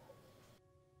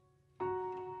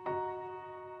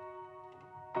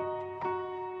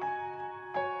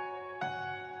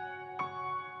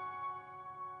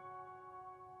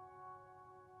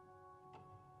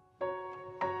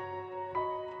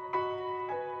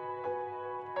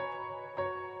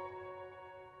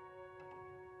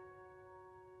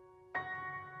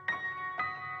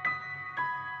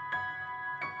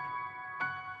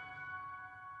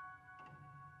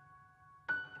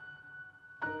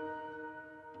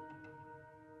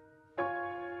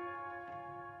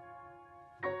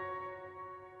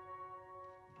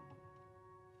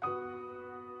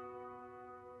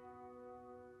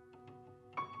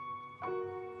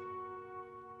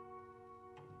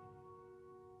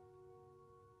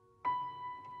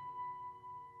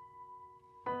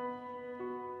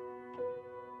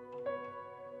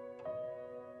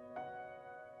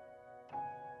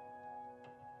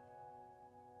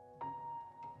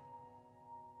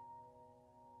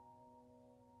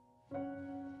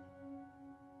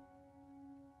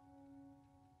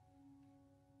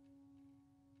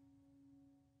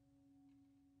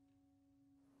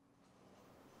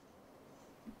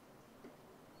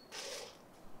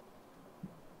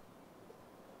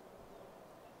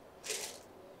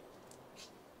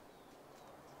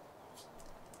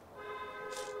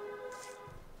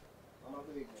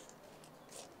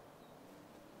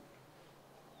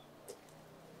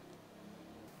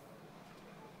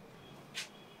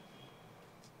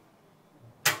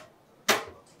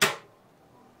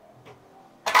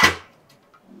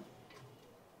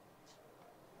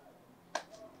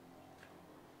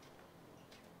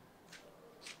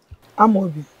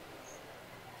 Amobi.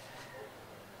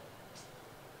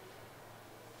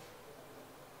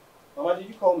 Mama, did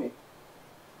you call me?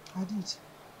 I did.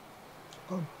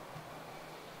 Come.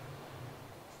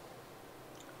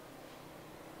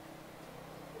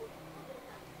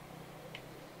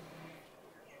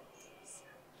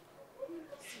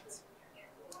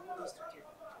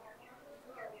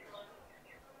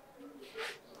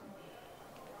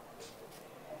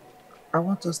 I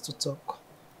want us to talk.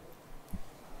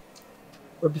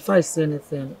 But before I say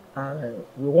anything,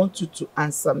 we want you to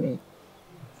answer me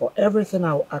for everything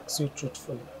I will ask you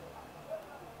truthfully.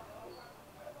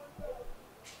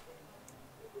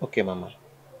 Okay, Mama.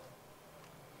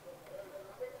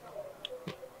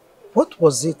 What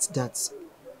was it that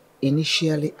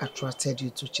initially attracted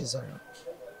you to Chizaram?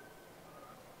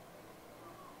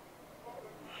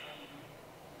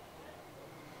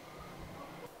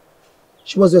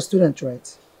 She was your student,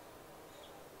 right?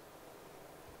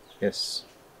 Yes,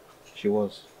 she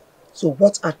was. So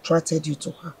what attracted you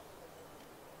to her?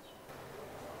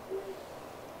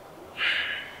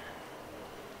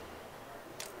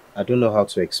 I don't know how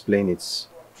to explain it.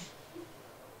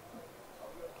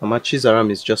 Mama,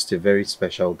 Chizaram is just a very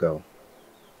special girl.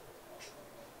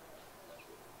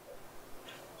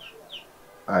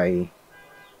 I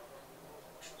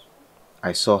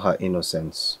saw her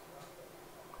innocence,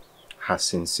 her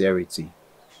sincerity,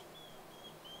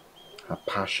 her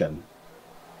passion,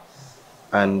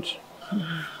 and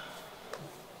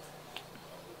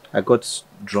I got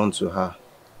drawn to her,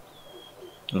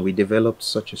 and we developed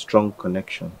such a strong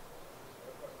connection.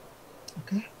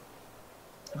 Okay.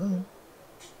 Go on.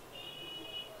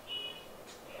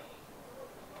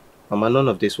 Mama, none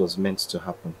of this was meant to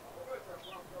happen.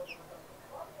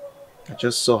 I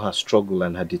just saw her struggle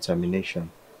and her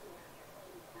determination.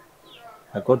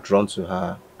 I got drawn to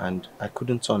her and I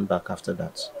couldn't turn back after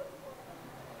that.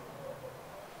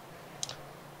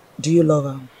 Do you love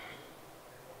her?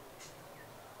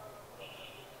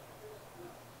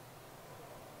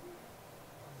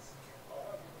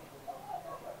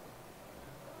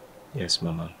 Yes,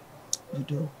 Mama. You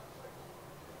do.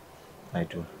 I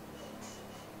do.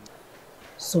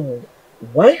 So,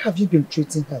 why have you been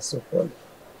treating her so poorly?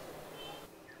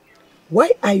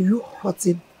 Why are you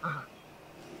hurting her?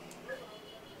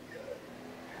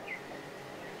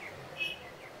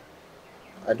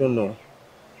 I don't know.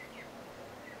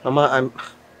 Mama,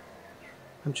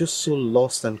 I'm just so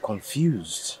lost and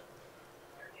confused.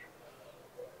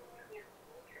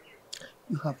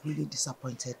 You have really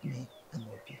disappointed me,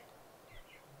 Amobi.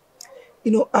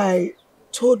 You know, I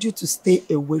told you to stay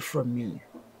away from me.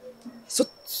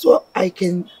 So I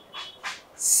can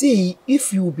see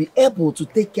if you will be able to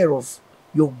take care of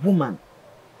your woman.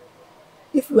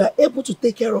 If you are able to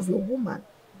take care of your woman.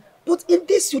 But in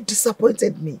this, you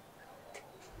disappointed me.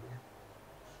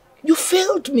 You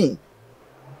failed me.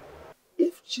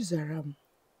 If Chizaram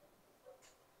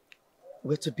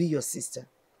were to be your sister,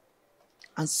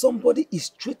 and somebody is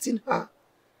treating her,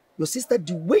 your sister,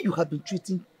 the way you have been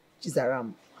treating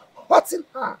Chizaram, hurting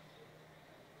her,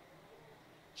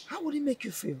 how would it make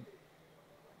you feel?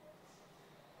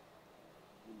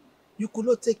 You could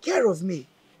not take care of me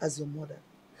as your mother.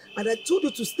 And I told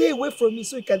you to stay away from me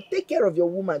so you can take care of your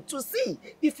woman, to see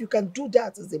if you can do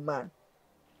that as a man.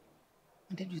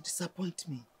 And then you disappoint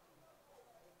me.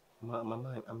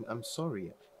 Mama, I'm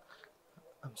sorry.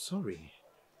 I'm sorry.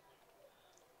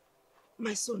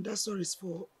 My son, that sorry is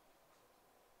for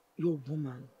your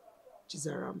woman,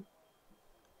 Chizaram,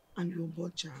 and your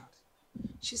unborn child.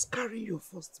 She's carrying your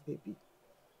first baby.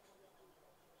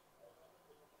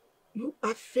 You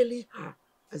are failing her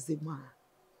as a man,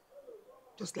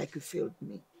 just like you failed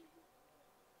me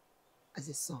as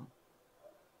a son.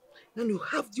 Now you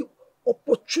have the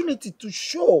opportunity to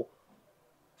show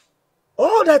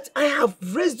all that I have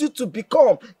raised you to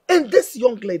become. And this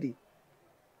young lady,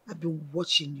 I've been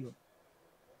watching you.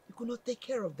 You could not take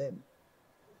care of them.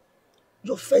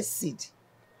 Your first seed,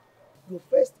 your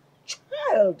first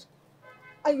child,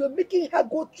 and you're making her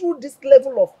go through this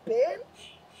level of pain.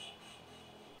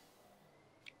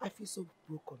 I feel so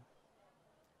broken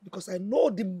because I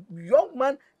know the young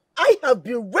man I have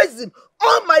been raising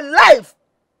all my life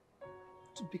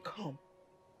to become.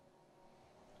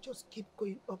 Just keep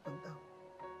going up and down.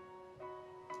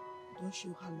 Don't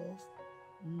show her love.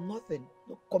 Nothing.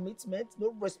 No commitment,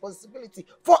 no responsibility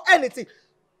for anything.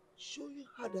 Showing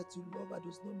her that you love her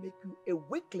does not make you a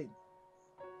weakling.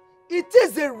 It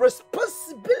is a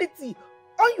responsibility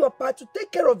on your part to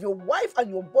take care of your wife and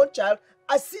your unborn child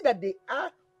and see that they are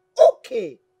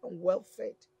okay and well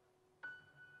fed.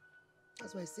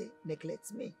 That's why I say,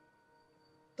 neglect me.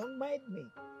 Don't mind me.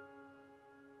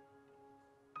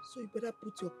 So you better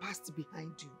put your past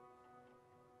behind you.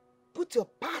 Put your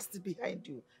past behind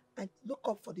you and look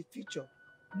up for the future.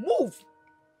 Move.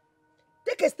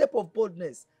 Take a step of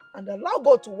boldness and allow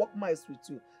God to walk miles with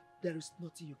you. There is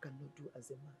nothing you cannot do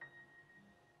as a man.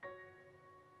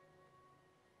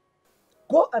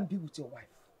 Go and be with your wife.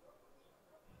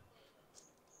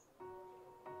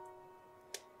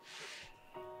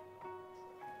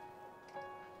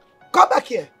 Come back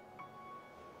here.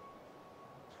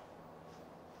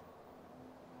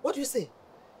 What do you say?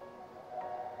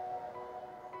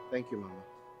 Thank you, Mama.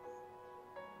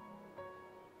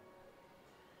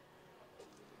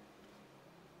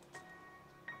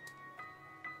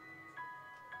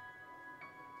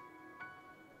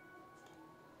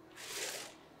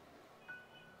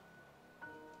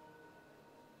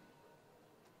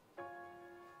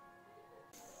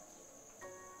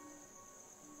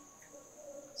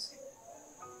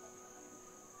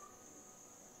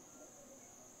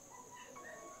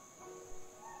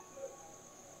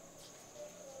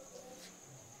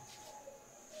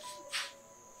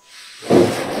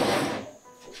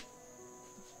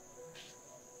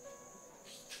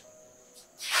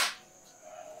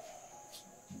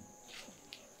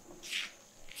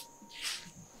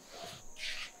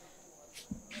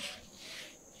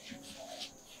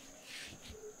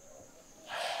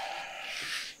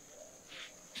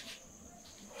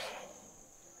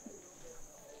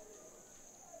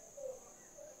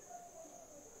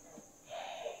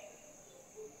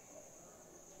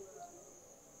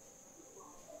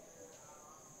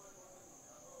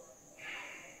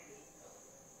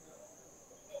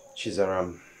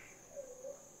 Chizaram,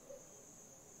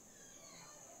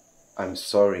 I'm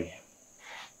sorry.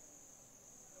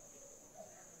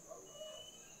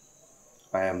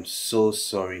 I am so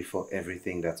sorry for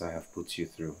everything that I have put you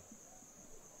through.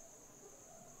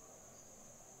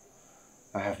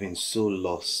 I have been so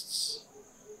lost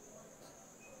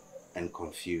and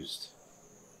confused.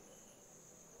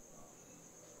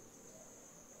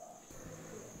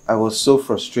 I was so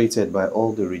frustrated by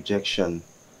all the rejection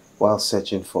while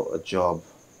searching for a job.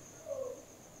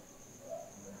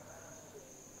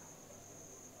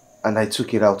 And I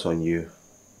took it out on you.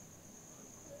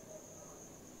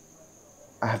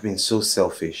 I have been so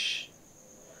selfish.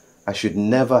 I should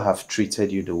never have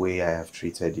treated you the way I have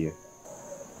treated you.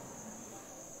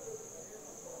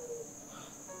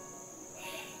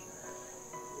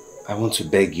 I want to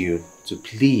beg you to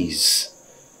please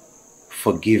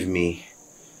forgive me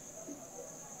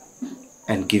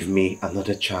and give me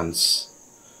another chance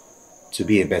to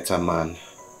be a better man.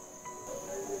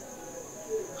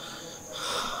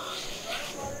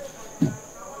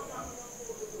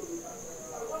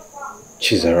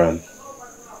 Chizaram,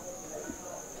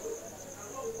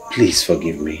 please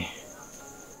forgive me.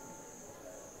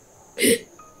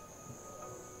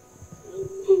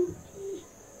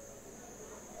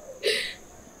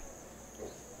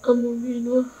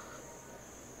 Amorino.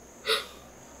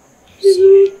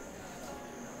 Sorry.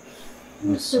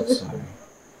 I'm so sorry.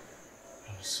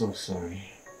 I'm so sorry.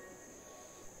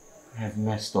 I have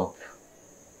messed up.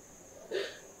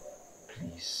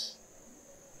 Please.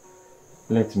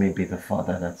 Let me be the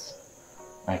father that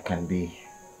I can be.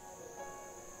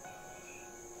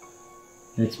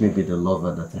 Let me be the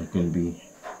lover that I can be.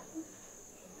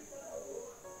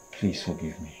 Please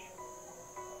forgive me.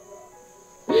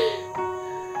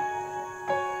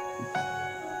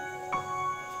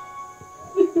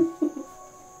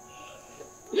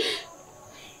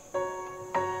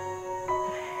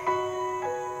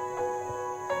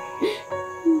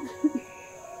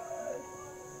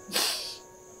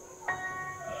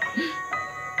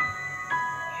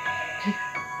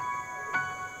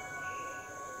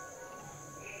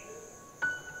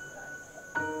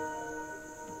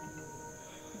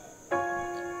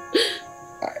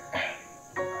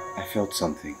 I felt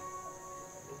something.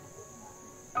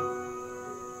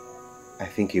 I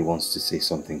think he wants to say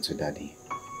something to Daddy.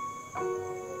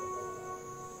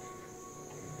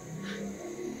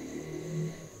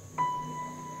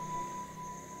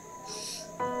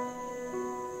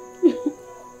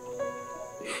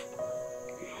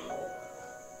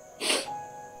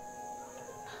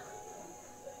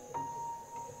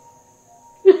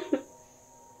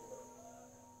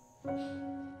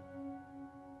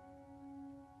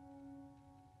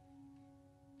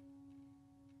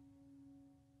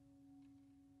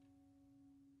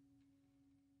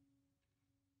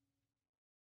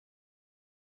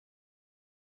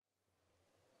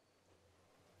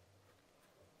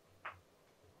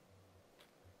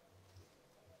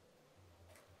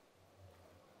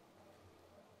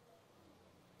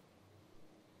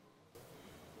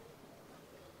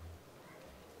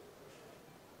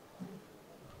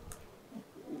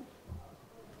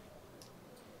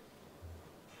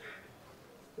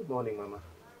 Good morning, Mama.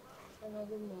 Hello,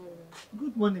 good morning.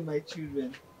 Good morning, my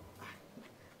children.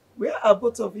 Where are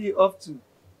both of you off to?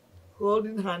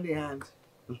 Holding hand in hand.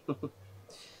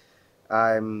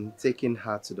 I'm taking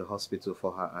her to the hospital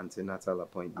for her antenatal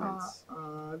appointments.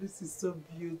 This is so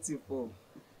beautiful.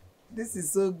 This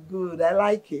is so good. I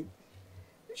like it.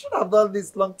 You should have done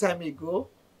this long time ago.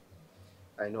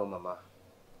 I know, Mama.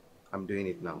 I'm doing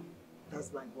it now.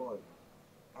 That's my boy.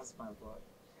 That's my boy.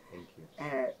 Thank you.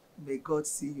 May God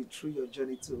see you through your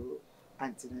journey to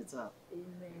antenatal.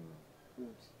 Amen. Good.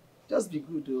 Just be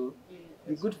good, though. Yeah,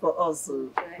 Be good for us.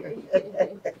 okay,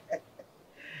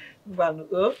 Mama.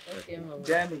 Mama.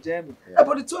 Jamie.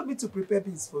 Everybody told me to prepare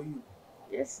this for you.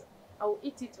 Yes, I will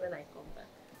eat it when I come back.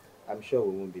 I'm sure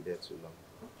we won't be there too long.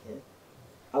 Okay.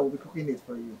 I will be cooking it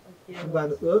for you. Okay,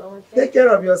 Mama. Mama. Take care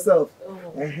of yourself.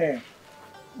 Oh.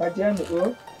 My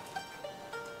Jamie.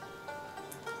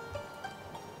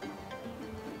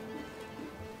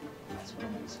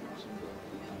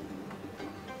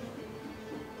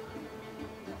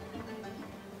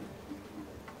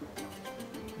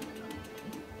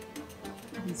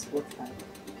 This is what I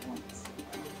want.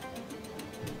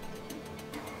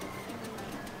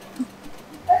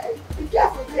 Hey, be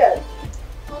careful there.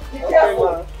 Be careful.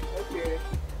 Okay.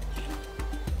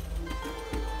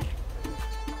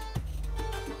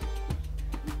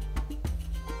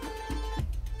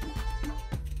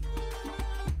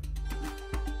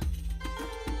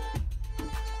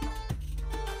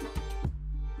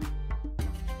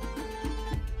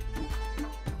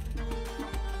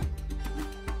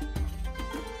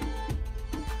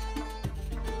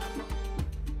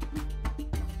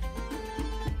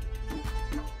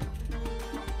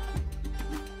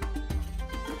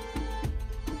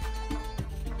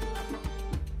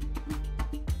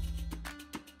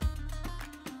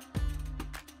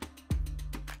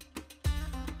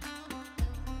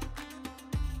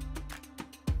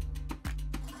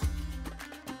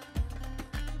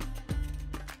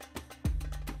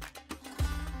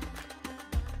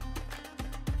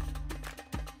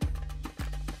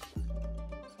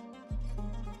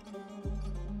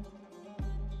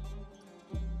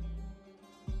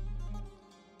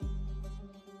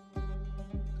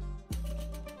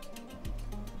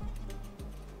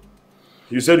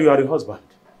 You said you are the husband,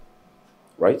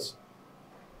 right?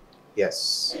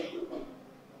 Yes.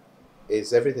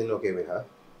 Is everything okay with her?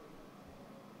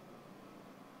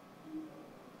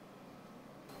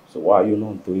 So why are you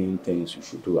not doing things you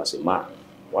should do as a man?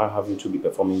 Why haven't you be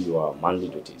performing your manly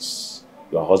duties,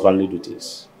 your husbandly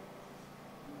duties?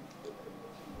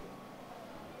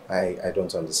 I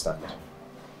don't understand.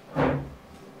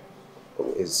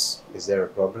 Is there a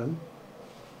problem?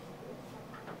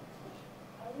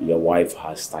 Your wife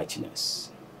has tightness,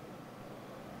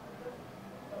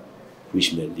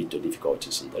 which may lead to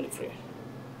difficulties in delivery.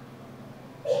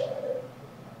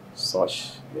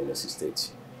 Such may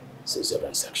necessitate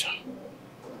cesarean section.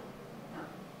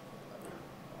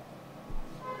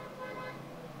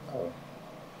 Oh.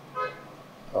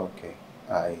 Okay.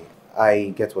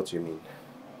 I get what you mean.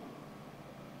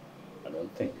 I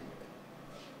don't think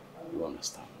you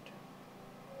understand.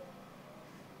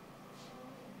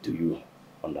 Do you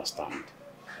understand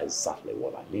exactly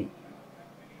what I mean?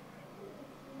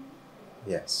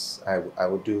 Yes, I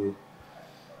will do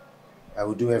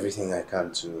everything I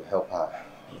can to help her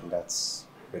in that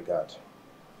regard.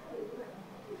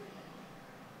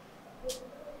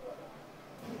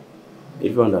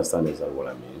 If you understand exactly what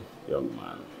I mean, young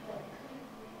man,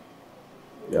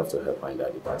 you have to help her in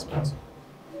that department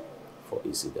for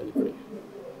easy delivery.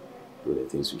 Do the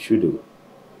things you should do.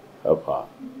 Help her.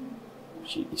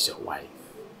 She is your wife.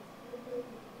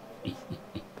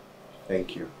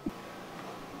 Thank you.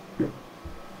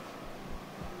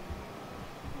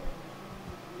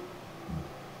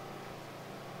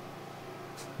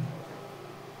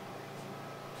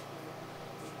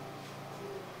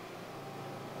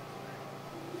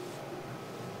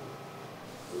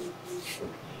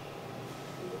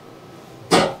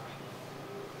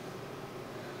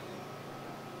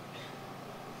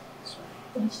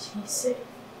 What did he say?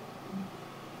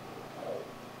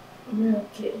 You're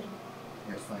okay.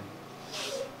 You're fine.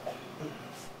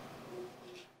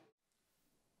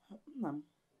 Ma'am,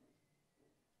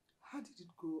 how did it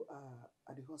go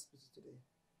at the hospital today?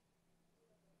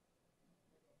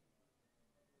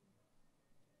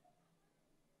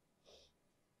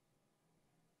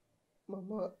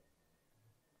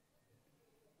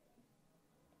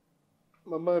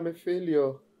 Mama, I'm a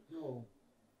failure. No.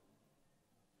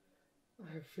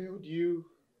 I have failed you.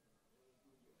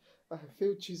 I have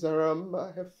failed Chizaram.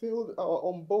 I have failed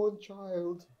our unborn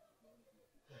child.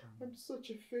 I'm such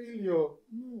a failure.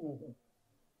 No.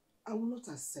 I will not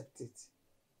accept it.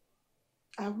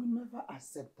 I will never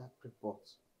accept that report.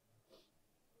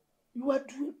 You are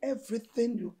doing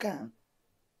everything you can.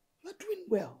 You are doing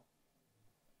well.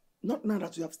 Not now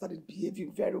that you have started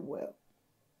behaving very well.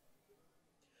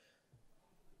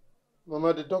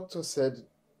 Mama, the doctor said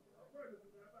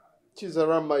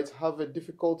Chizaram might have a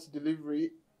difficult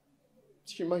delivery.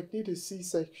 She might need a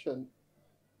C-section.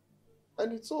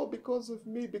 And it's all because of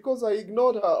me, because I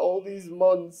ignored her all these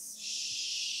months.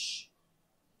 Shh.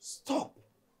 Stop.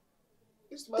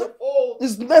 It's my fault.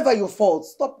 It's never your fault.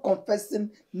 Stop confessing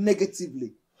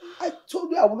negatively. I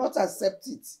told you I will not accept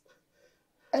it.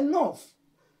 Enough.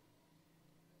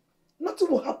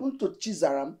 Nothing will happen to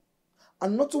Chizaram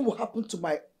and nothing will happen to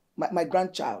my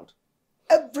grandchild.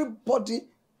 Everybody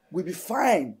will be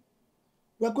fine.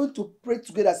 We are going to pray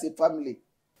together as a family.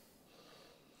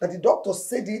 That the doctor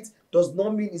said it does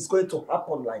not mean it's going to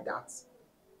happen like that.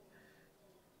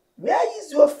 Where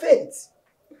is your faith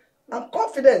and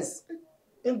confidence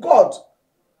in God?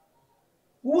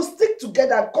 We will stick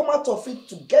together and come out of it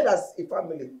together as a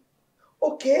family.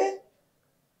 Okay?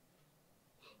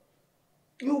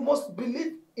 You must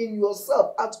believe in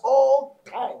yourself at all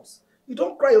times. You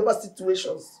don't cry over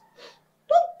situations.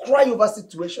 Don't cry over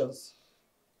situations.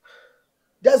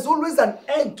 There's always an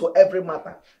end to every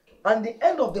matter. And the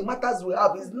end of the matters we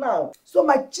have is now. So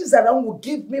my Chizaram will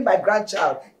give me my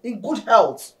grandchild in good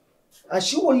health. And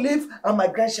she will live and my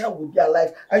grandchild will be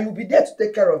alive. And you'll be there to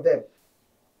take care of them.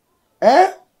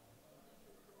 Eh?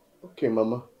 Okay,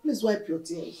 Mama. Please wipe your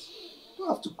tears. You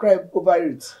don't have to cry over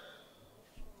it.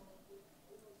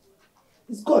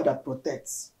 It's God that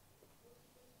protects.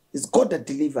 It's God that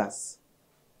delivers.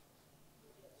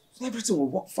 So everything will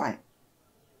work fine.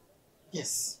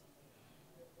 Yes.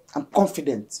 I'm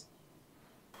confident.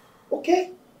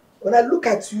 Okay? When I look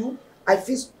at you, I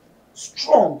feel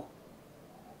strong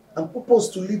and purpose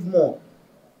to live more.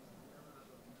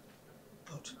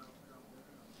 Good.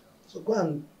 So go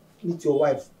and meet your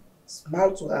wife.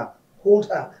 Smile to her, hold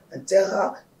her, and tell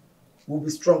her we'll be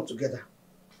strong together.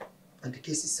 And the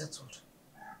case is settled.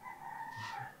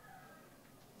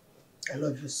 I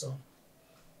love you, son.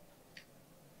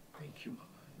 Thank you, Mama.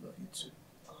 I love you too.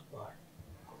 Goodbye.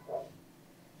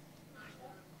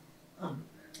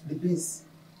 The beans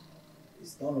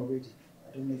is done already.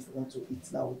 I don't know if you want to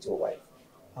eat now with your wife.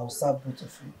 I'll serve both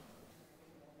of you.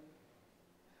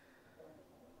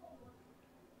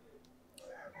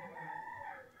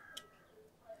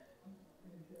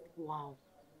 Wow.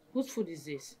 Whose food is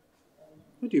this?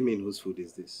 What do you mean, whose food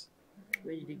is this?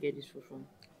 Where did you get this food from?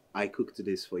 I cooked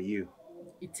this for you.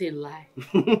 It's a lie.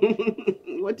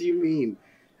 What do you mean?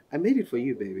 I made it for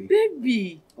you, baby.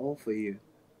 Baby! All for you.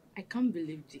 I can't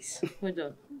believe this. Hold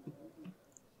on.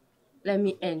 Let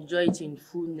me enjoy it in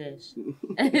fullness.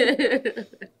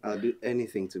 I'll do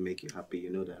anything to make you happy, you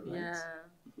know that, right?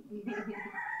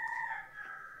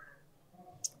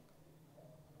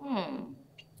 Yeah.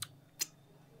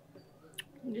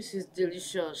 This is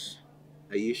delicious.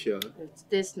 Are you sure? It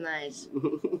tastes nice.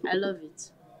 I love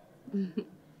it. Do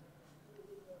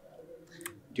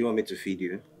you want me to feed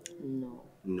you? No.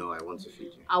 No, I want to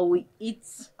feed you. I will eat.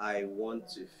 I want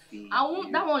to feed you.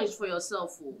 That one is for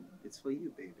yourself. Oh. It's for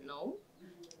you, baby. No.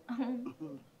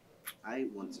 I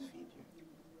want to feed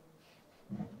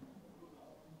you.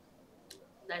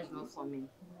 That is not for me.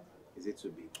 Is it too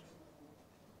big?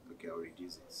 Okay, I'll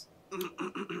reduce it.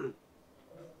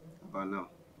 About now.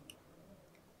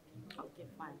 Okay,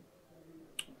 fine.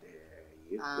 There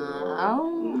you go.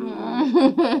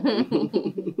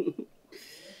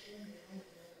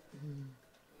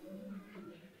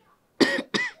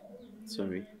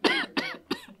 Sorry. Are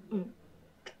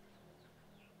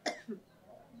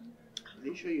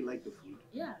you sure you like the food?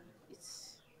 Yeah,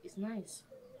 it's nice.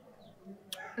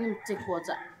 Let me take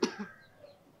water.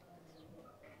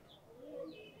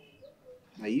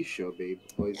 Are you sure, babe?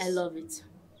 I love it.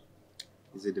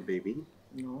 Is it the baby?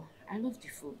 No, I love the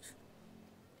food.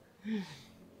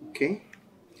 Okay.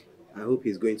 I hope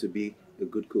he's going to be a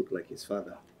good cook like his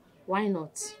father. Why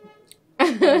not?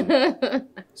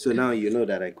 So now you know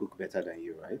that I cook better than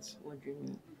you, right? What do you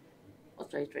mean?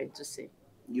 What are you trying to say?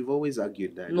 You've always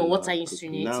argued that. No, what are you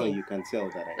insinuating? Now you can tell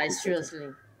that I like cook seriously,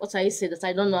 better. what are you saying that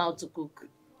I don't know how to cook?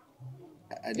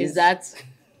 Is that?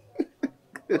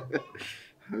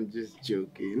 I'm just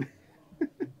joking.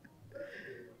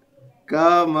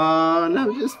 Come on,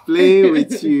 I'm just playing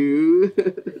with you.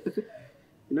 You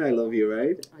know I love you,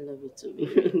 right? I love you too,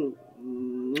 baby.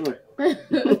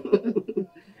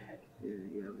 Yeah,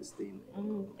 you have a stain.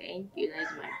 Thank you,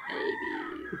 that's my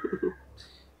baby.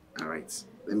 All right,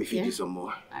 let me feed you some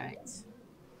more. All right.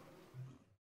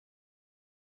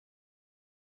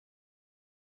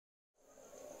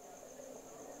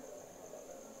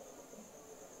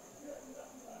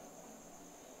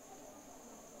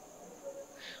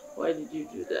 Why did you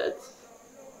do that?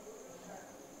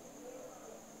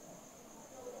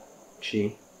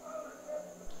 Chi,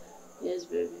 Yes,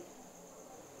 baby.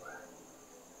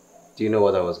 do you know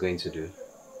what I was going to do?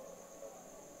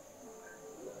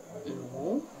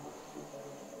 No.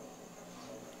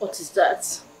 What is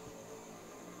that?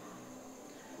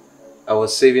 I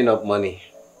was saving up money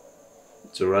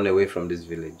to run away from this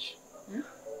village. Huh?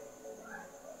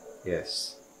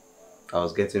 Yes. I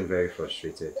was getting very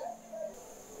frustrated.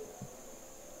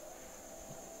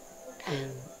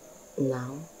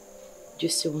 Now, do you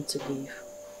still want to leave?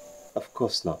 Of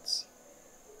course not.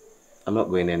 I'm not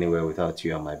going anywhere without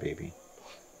you and my baby.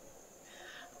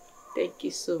 Thank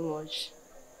you so much.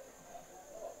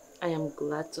 I am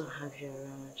glad to have you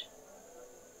around.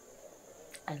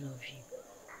 I love you.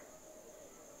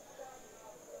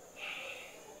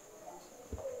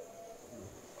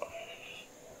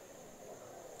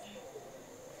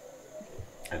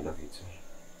 I love you too.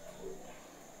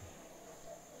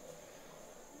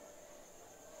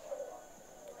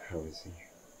 How is he?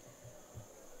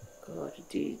 God,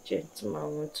 the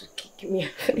gentleman want to kick me.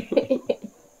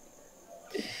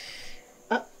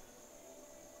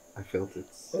 I felt it.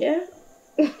 Yeah?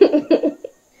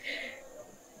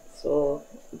 So,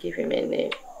 give him a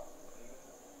name.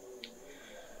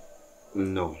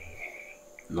 No,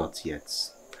 not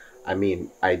yet. I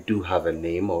mean, I do have a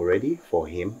name already for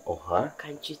him or her.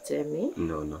 Can't you tell me?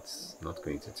 No, not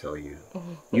going to tell you.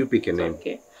 You pick a name.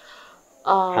 Okay.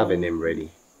 Have a name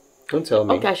ready. Don't tell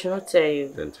me. Okay, I should not tell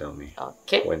you. Then tell me.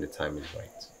 Okay. When the time is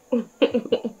right.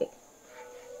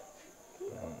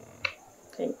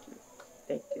 Thank you.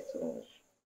 Thank you so much.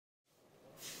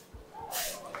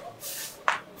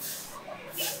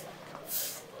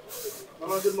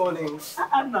 Mama, good morning.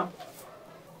 Anna.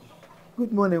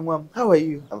 Good morning, Mom. How are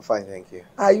you? I'm fine, thank you.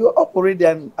 Are you up already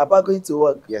and about going to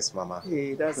work? Yes, Mama.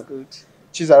 Hey, that's good.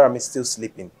 Chizaram is still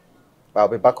sleeping, but I'll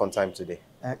be back on time today.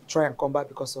 Try and come back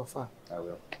because of her. I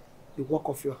will. The work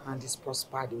of your hand is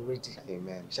prospered already.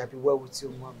 Amen. Shall be well with you,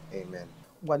 Mom. Amen.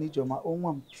 Oh,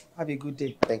 Mom. Have a good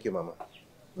day. Thank you, Mama.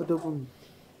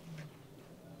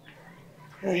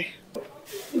 Hey.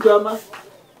 Mama.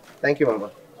 Thank you,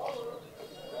 Mama.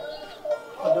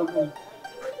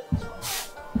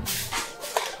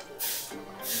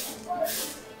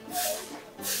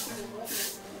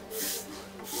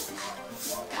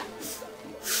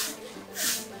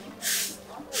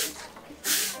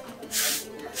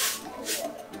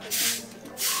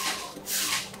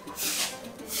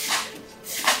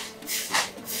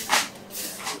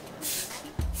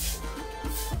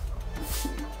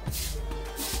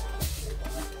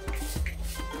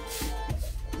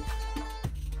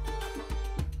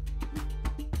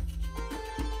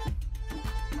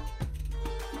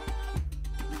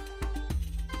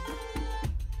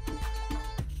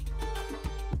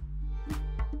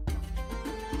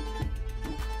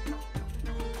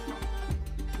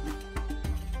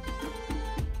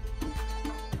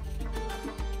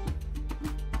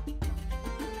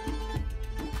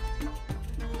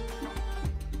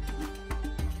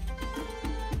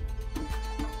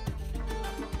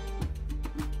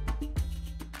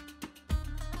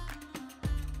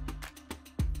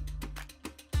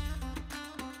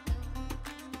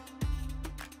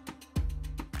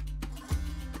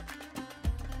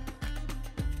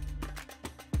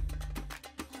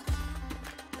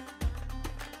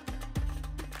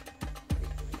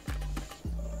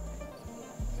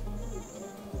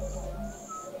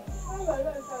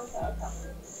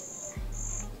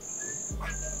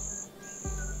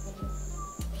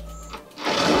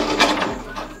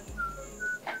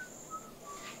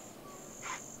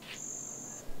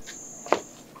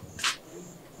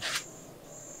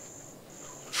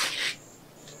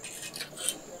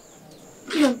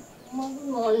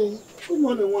 Good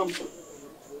morning, Mom.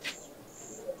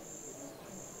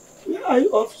 Where are you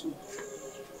off to?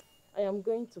 I am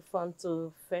going to farm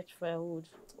to fetch firewood.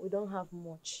 We don't have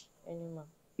much anymore.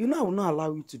 You know I will not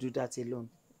allow you to do that alone.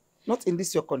 Not in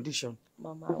this your condition.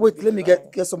 Mama, wait, let me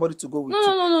get somebody to go with you.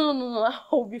 No.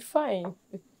 I'll be fine.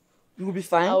 You will be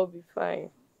fine? I'll be fine.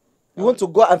 You want to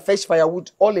go and fetch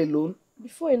firewood all alone?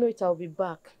 Before you know it, I'll be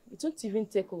back. It won't even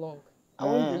take long. I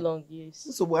won't be long, yes.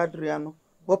 So, Adriano,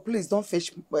 but please don't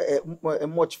fetch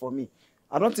much for me.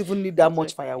 I don't even need that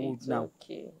much firewood now.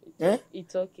 Okay.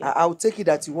 It's okay. I'll take it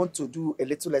that you want to do a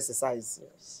little exercise.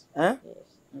 Yes. Yes.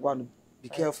 I'm going to be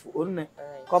careful. Right.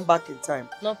 Come back in time.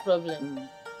 No problem.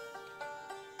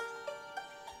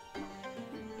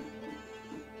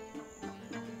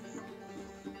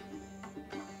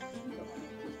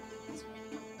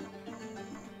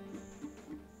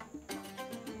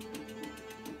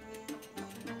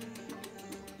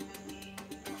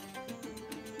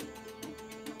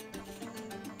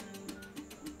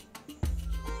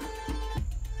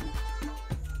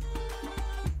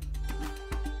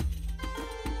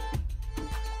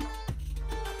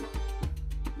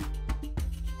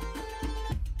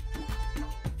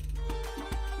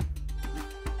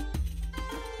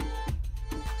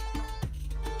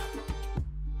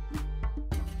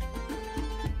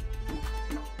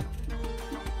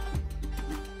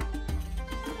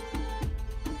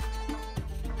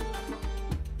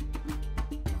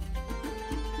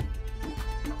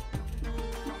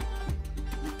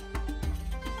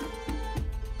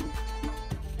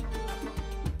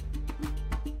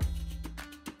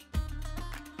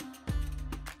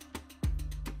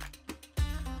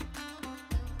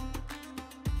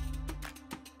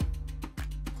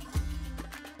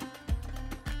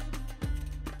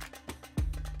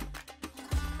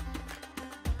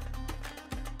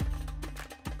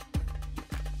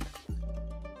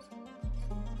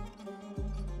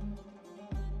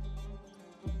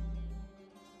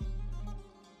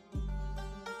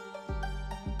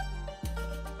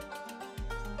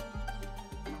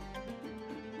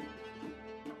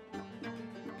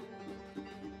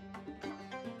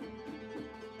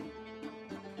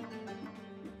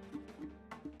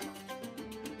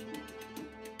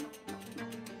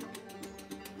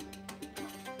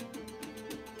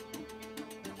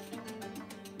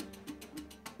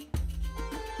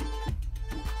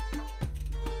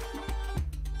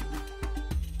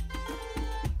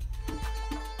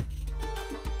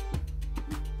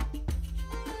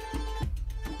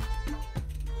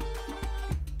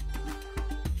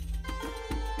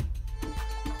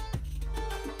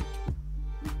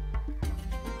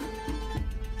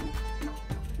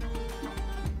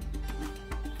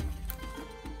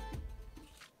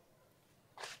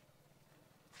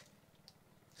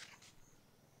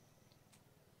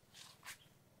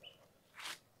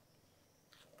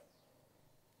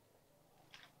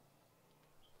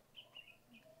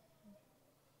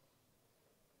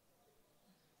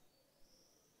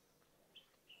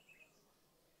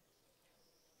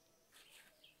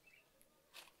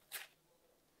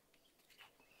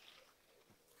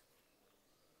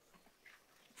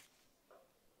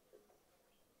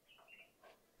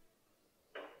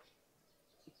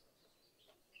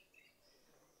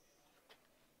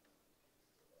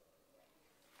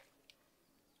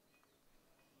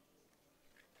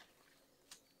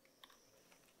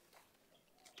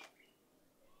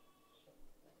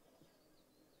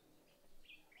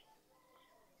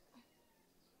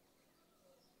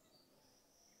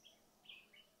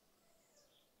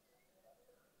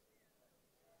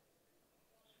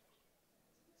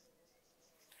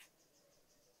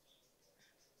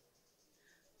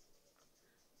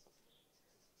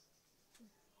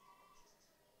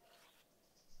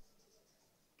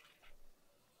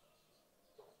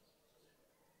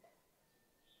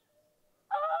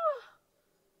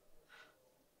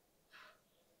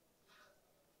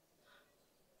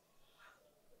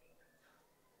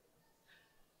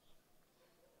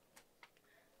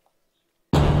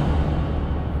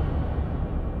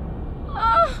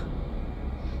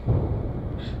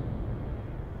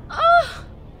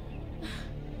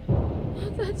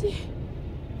 Daddy.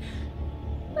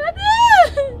 Daddy!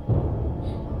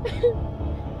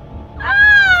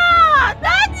 Ah!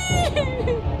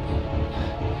 Daddy!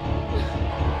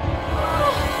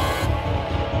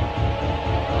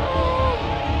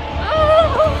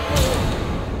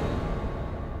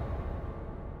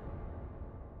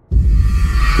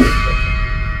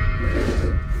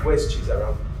 Where's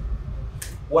Chizaram?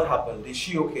 What happened? Is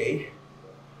she okay?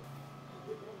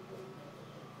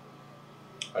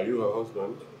 Are you her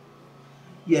husband?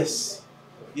 Yes.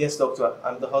 Yes, doctor.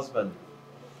 I'm the husband.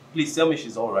 Please tell me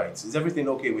she's all right. Is everything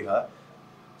okay with her?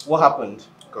 What happened?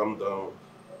 Calm down.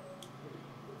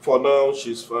 For now,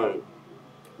 she's fine.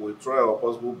 We'll try our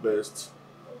possible best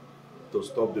to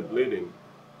stop the bleeding.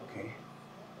 Okay.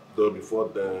 Though before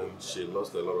then, she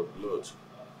lost a lot of blood.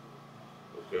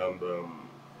 Okay, and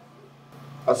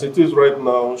as it is right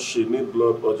now, she needs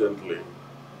blood urgently.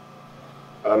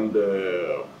 And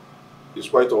it's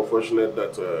quite unfortunate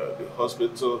that the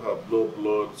hospital have no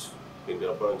blood in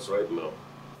their banks right now.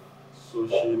 So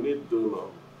she needs donor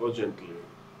urgently.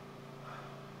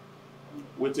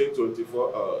 Within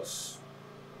 24 hours.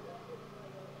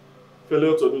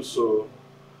 Failure to do so,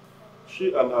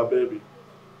 she and her baby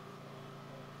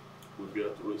will be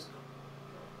at risk.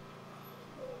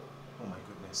 Oh my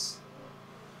goodness.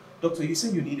 Doctor, you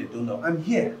said you need a donor. I'm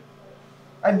here.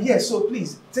 I'm here, so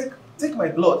please, take my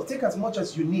blood. Take as much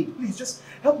as you need. Please, just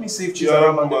help me save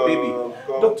Chizaram and the baby.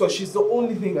 Doctor, she's the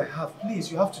only thing I have.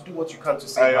 Please, you have to do what you can to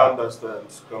save her. I understand.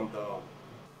 Calm down.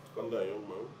 Calm down, young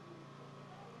man.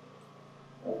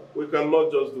 We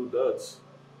cannot just do that.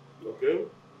 Okay?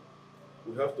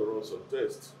 We have to run some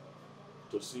tests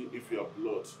to see if your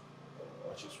blood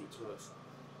matches with hers.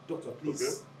 Doctor, please.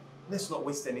 Okay? Let's not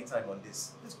waste any time on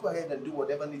this. Let's go ahead and do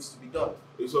whatever needs to be done.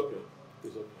 It's okay.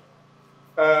 It's okay.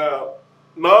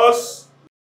 Nurse!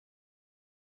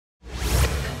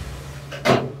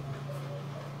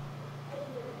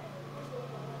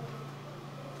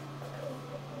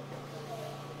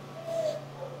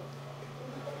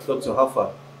 Doctor, how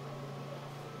far?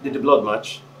 Did the blood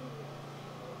match?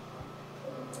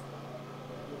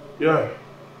 Yeah.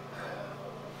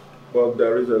 But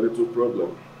there is a little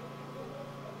problem.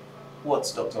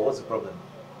 What, doctor? What's the problem?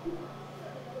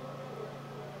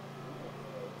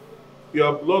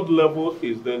 Your blood level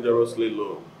is dangerously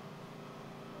low.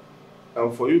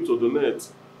 And for you to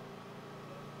donate,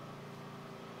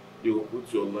 you will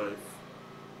put your life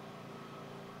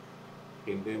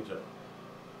in danger.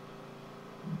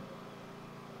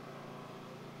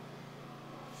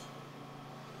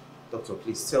 Doctor,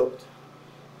 please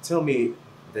tell me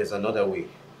there's another way.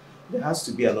 There has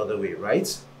to be another way,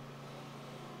 right?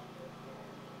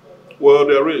 Well,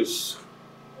 there is.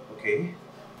 Okay.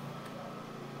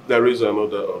 There is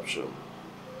another option.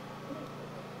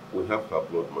 We have her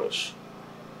blood match.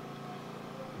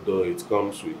 Though it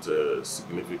comes with a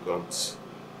significant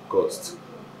cost.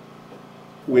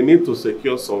 We need to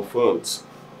secure some funds.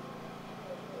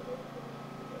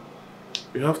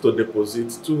 You have to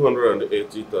deposit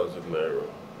 280,000 naira.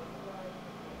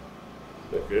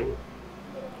 Okay?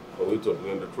 For you to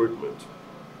begin the treatment.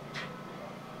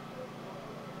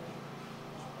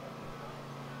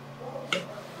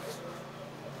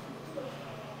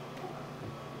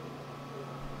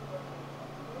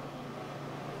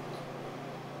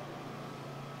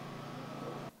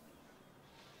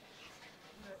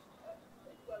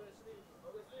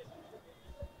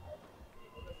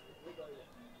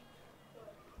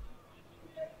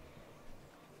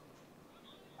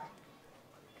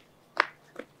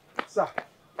 Sir.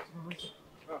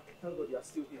 Thank God you are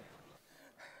still here.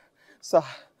 Sir,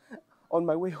 on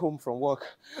my way home from work,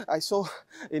 I saw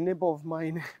a neighbor of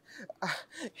mine.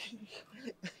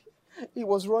 He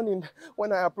was running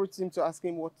when I approached him to ask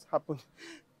him what happened.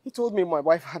 He told me my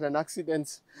wife had an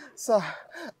accident. Sir,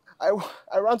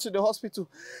 I ran to the hospital.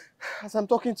 As I'm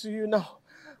talking to you now,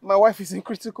 my wife is in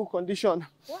critical condition.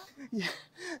 What? Yeah.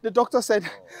 The doctor said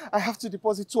I have to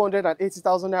deposit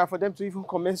 280,000 naira for them to even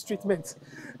commence treatment.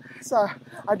 Sir,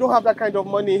 I don't have that kind of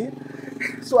money.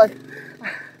 So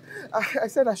I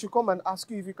said I should come and ask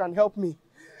you if you can help me.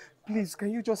 Please,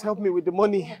 can you just help me with the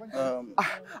money?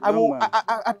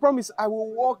 I promise I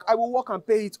will work and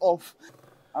pay it off.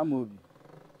 Amobi,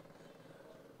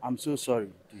 I'm so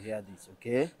sorry to hear this,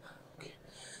 okay?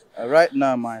 Right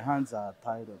now, my hands are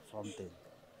tied of something.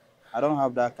 I don't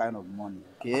have that kind of money,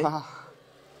 okay?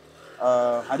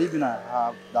 Had even I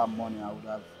have that money, I would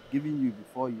have given you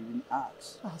before you even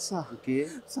asked. Sir, okay?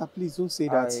 Sir, please don't say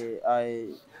that.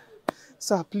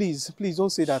 Sir, please don't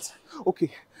say that.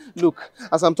 Okay, look,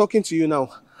 as I'm talking to you now,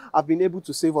 I've been able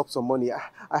to save up some money.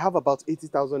 I have about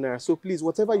 80,000 naira. So please,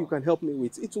 whatever you can help me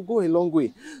with, it will go a long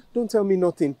way. Don't tell me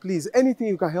nothing, please. Anything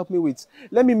you can help me with.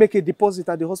 Let me make a deposit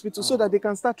at the hospital so that they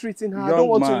can start treating her. I don't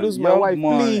want to lose my wife,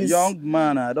 please. Young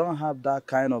man, I don't have that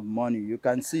kind of money. You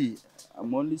can see,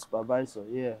 I'm only supervisor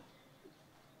here.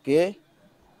 Okay?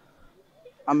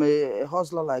 I'm a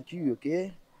hustler like you,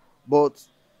 okay? But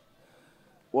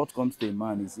what comes to a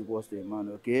man is equals to a man,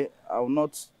 okay? I will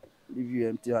not leave you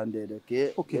empty-handed,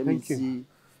 okay? Okay, Let me see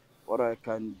what I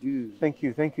can do. Thank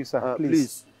you, sir.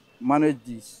 Please manage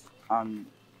this and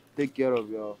take care of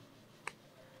your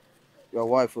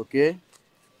wife, okay?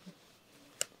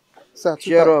 Sir,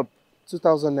 share up.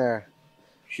 2,000 naira.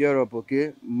 Share up,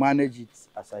 okay? Manage it,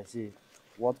 as I say.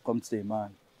 What comes to a man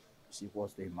is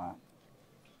equals to a man.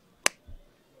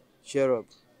 Share up.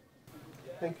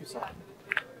 Thank you, sir.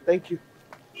 Thank you.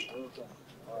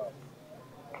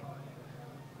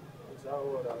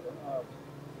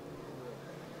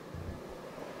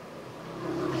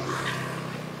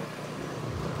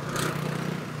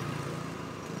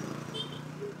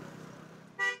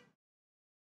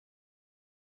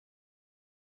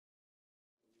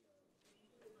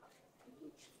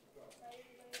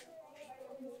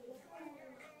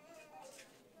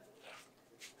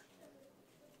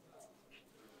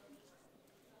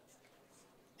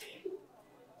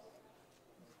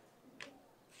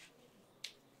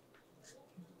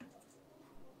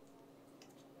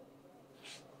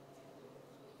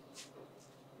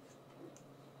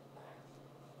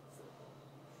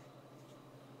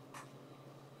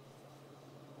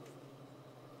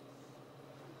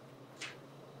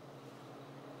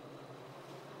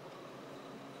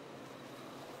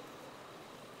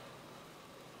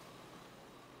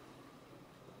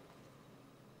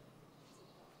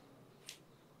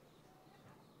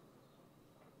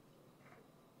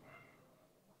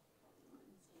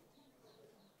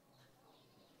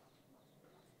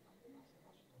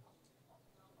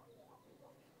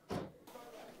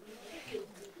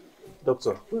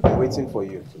 Doctor, we've been waiting for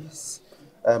you. Yes.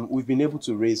 We've been able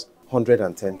to raise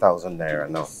 110,000 naira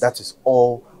now. That is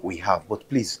all we have. But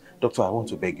please, doctor, I want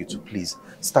to beg you to please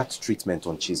start treatment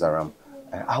on Chizaram.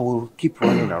 I will keep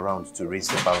running around to raise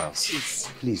the balance.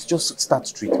 Please, just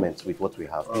start treatment with what we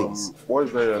have, please. What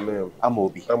is that your name?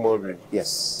 Amobi. Amobi.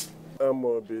 Yes.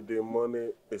 Amobi, the money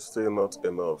is still not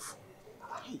enough.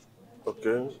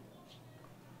 Okay?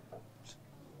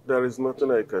 There is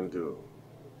nothing I can do.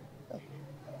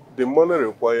 The money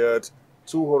required,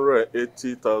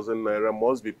 280,000 naira,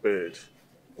 must be paid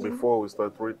before we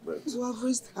start treatment. You have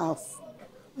raised half.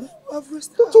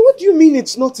 Doctor, what do you mean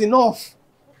it's not enough?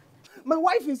 My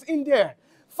wife is in there,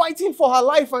 fighting for her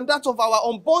life and that of our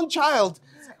unborn child.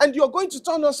 And you're going to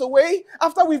turn us away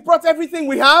after we've brought everything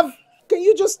we have? Can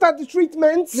you just start the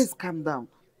treatment? Please calm down.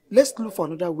 Let's look for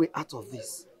another way out of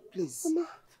this. Please. Mama.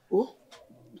 Oh,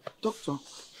 doctor.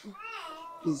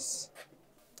 Please.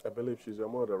 I believe she's your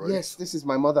mother, right? Yes, this is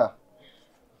my mother.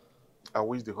 I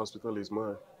wish the hospital is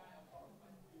mine.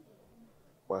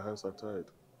 My hands are tied.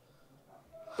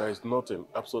 There is nothing,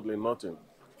 absolutely nothing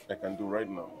I can do right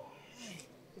now.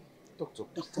 Doctor,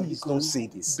 please don't say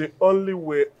this. The only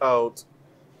way out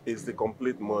is the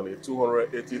complete money,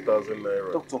 280,000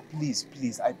 naira. Doctor,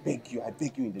 please, I beg you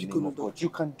in the name of God. You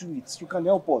can do it. You can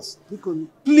help us.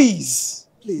 Please.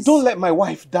 Don't let my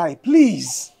wife die,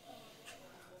 please.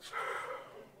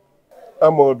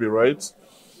 I'm all be right.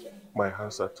 My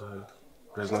hands are tied.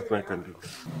 There's nothing I can do.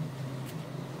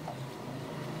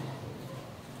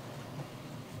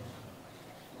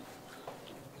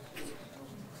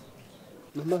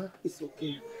 Mama, it's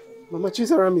okay. Mama,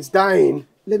 Chizaram is dying.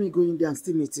 Let me go in there and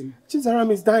still meet him.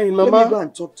 Chizaram is dying, Mama. Let me go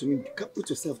and talk to him. Put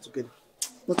yourself together.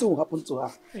 Nothing will happen to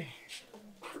her. Hey.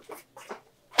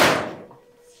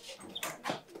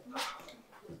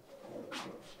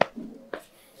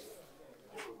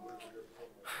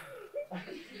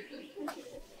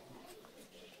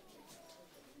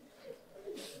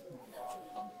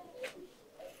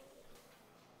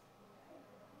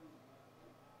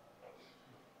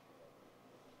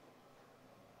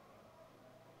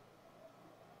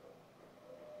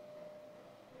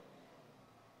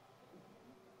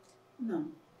 No.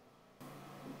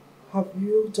 Have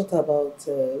you thought about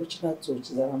reaching out to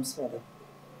Chizaram's father?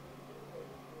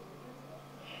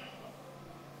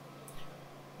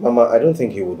 Mama, I don't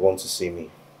think he would want to see me.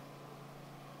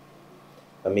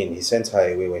 I mean, he sent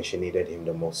her away when she needed him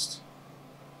the most.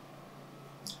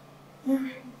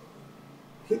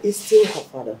 He is still her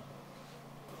father.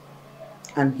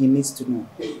 And he needs to know.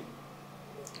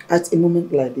 At a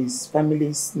moment like this,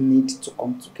 families need to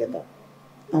come together.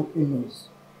 And who knows?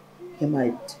 He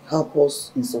might help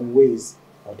us in some ways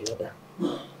or the other.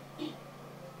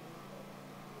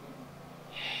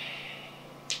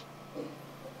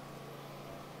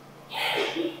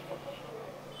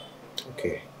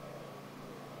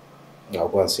 I'll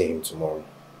go and see him tomorrow.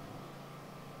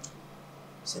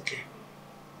 It's okay.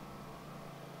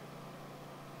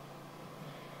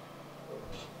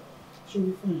 She'll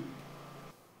be fine.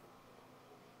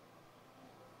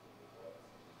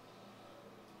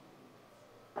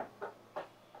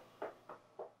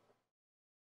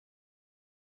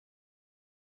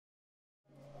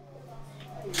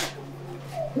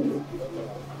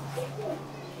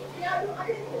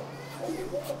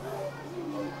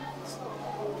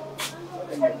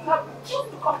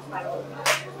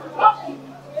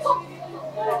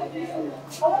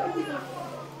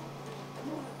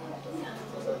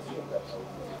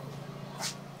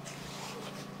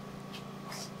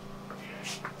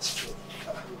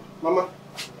 Mama,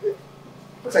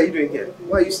 what are you doing here?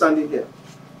 Why are you standing here?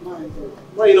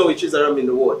 Why are you not with Chizaram in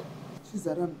the ward?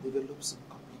 Chizaram developed some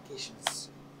complications.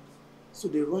 So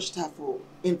they rushed her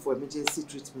in for emergency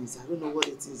treatments. I don't know what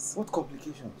it is. What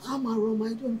complications? Amarom,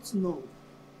 I don't know.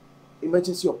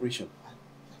 Emergency operation.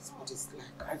 That's what it's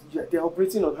like. They're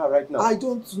operating on her right now. I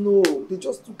don't know. They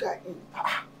just took her in.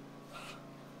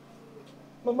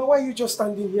 Mama, why are you just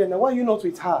standing here now? Why are you not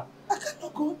with her? I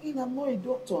cannot go in. I'm not a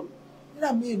doctor.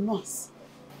 I'm a nurse.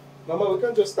 Mama, we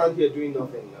can't just stand here doing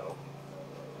nothing now.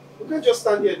 We can't just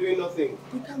stand here doing nothing.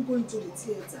 We can't go into the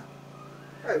theater.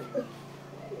 Hey,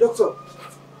 doctor.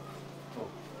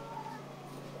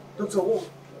 Doctor,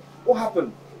 what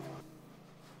happened?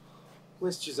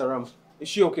 Where's Chizaram? Is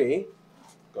she okay?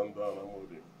 Calm down,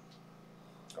 Amodi.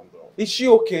 Calm down. Is she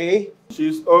okay?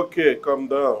 She's okay, calm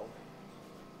down.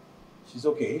 She's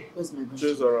okay? Where's my grandson?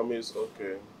 Chizaram is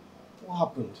okay. What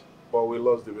happened? But we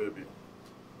lost the baby.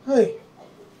 Hey.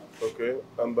 Okay,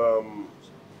 and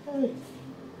Hey.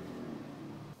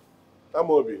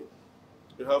 Amobi,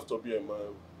 you have to be a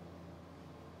man.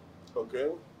 Okay?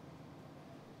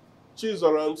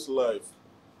 Chizaram's life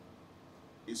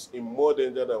is in more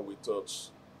danger than we thought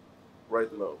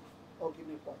right now. Okay,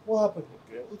 What happened?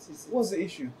 Okay? what is it? What's the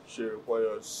issue? She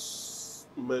requires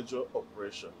major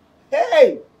operation.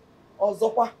 Hey!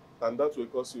 Ozokwa. And that will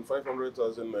cost you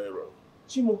 500,000 naira.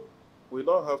 Chimo. We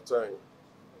don't have time.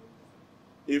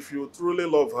 If you truly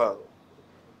love her,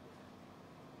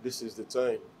 this is the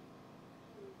time.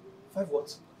 5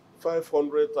 what?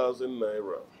 500,000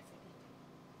 naira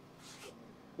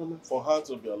Mama. for her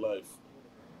to be alive.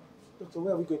 Doctor,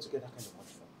 where are we going to get that kind of money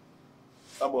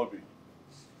from? Amobi,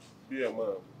 be a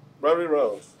man. Rally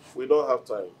round. We don't have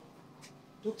time.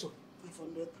 Doctor.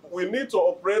 500,000. We need to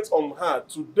operate on her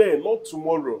today, not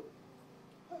tomorrow.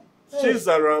 Hey.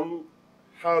 Chizaram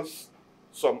has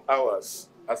some hours,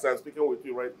 as I'm speaking with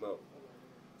you right now.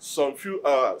 Some few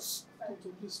hours. Doctor,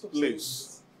 please stop.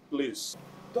 Please, please.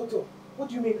 Doctor, what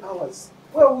do you mean hours?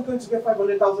 Where are we going to get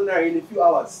 500,000 naira in a few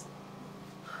hours?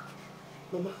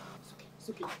 Mama. It's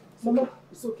okay. Mama.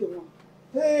 It's okay, Mom.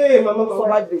 Hey, Mama. We will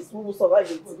survive this. We will survive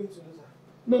it. We're going to lose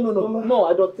her. No. Mama. No,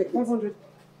 I don't take it.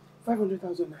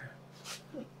 500,000 naira.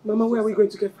 Mama, where are we going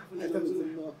to get 500,000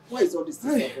 naira? No. Why is all this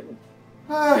thing happening?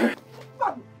 Ah.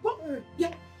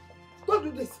 Don't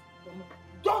do this.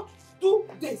 Don't do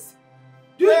this.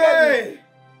 Do you hear me?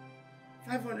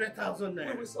 500,000 We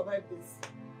naira. will survive this.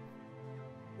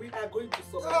 We are going to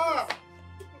survive Ah.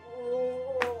 this.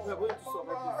 We are going to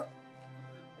survive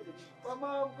this. Mama,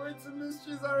 I'm going to lose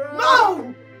Chizaram. No!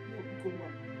 No, come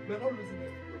on. We are not losing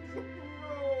this.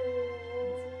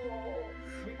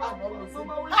 We are not losing.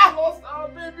 Mama, we lost our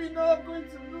baby. Now I'm going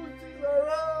to lose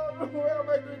Chizaram. Where am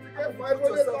I going to get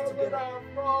 500,000 naira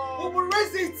from? We will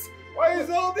raise it. Why is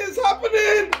all this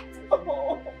happening? Why is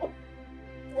all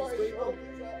this happening?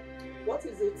 What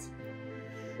is it?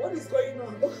 What is going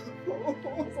on?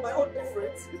 Is my own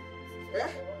different? Eh?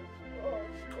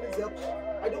 Please help me.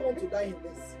 I don't want to die in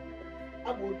this.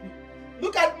 I'm happy.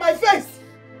 Look at my face!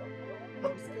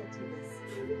 I'm scared to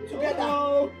this. Together.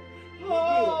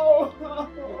 Oh.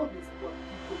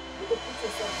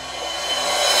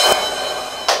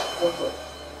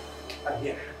 I'm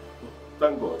here.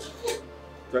 Thank God.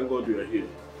 Thank God you are here.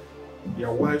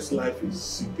 Your wife's life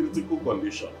is in critical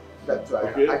condition. That's right.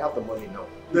 Okay. I have the money now.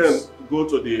 Then go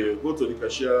to the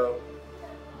cashier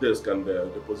desk and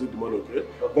deposit the money, okay?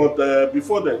 But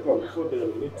before then,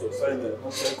 we need to sign a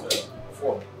consent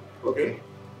form. Okay?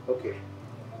 Okay.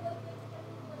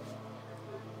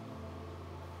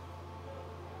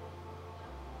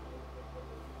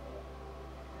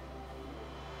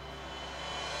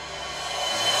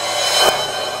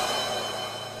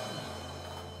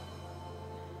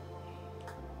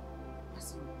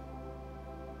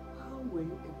 How were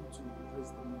you able to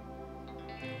raise the money?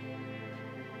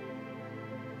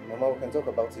 Mama, we can talk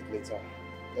about it later.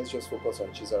 Let's just focus on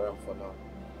Chizaram for now.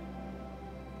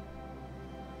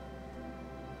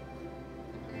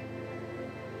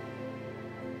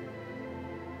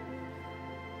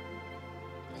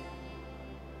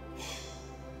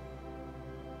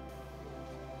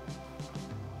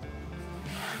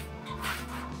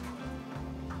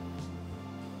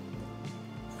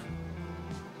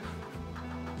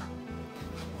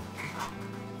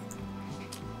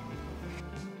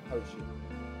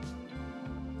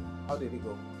 How did it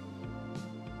go?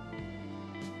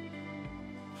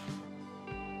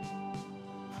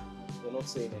 You're not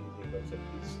saying anything, Doctor,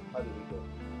 please. How did it go?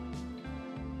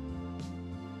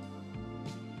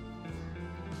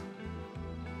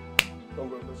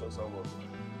 Congratulations, someone.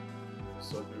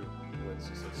 Surgery went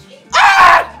successful.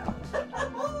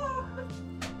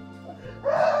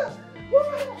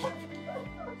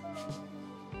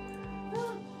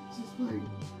 She's fine.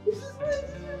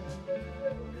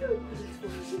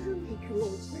 Thank you,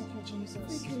 Lord. Thank you, Jesus.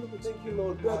 Thank you, Lord. Thank you,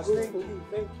 Lord. We are God, grateful.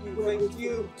 thank you. We are Thank grateful, you.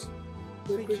 Lord.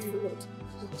 We are grateful, Lord.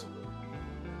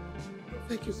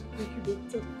 Thank you,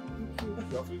 Doctor. Thank you.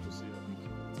 You are free to see her.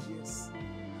 Thank you, yes.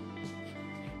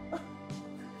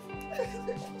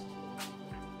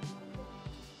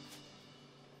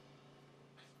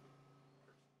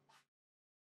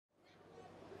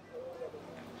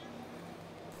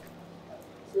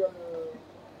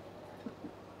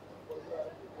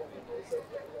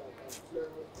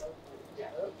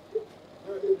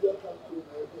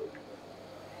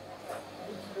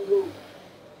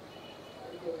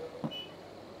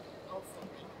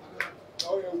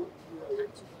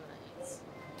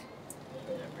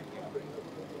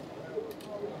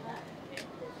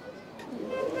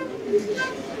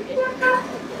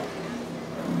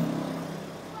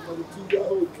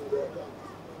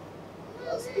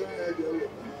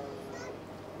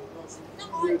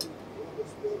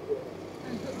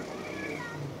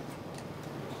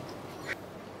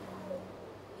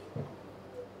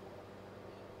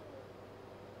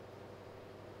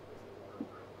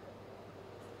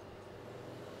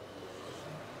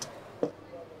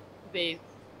 Babe.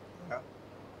 Yeah?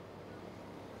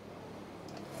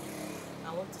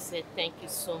 I want to say thank you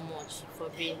so much for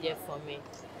being there for me.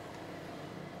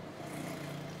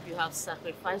 You have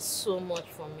sacrificed so much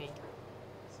for me.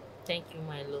 Thank you,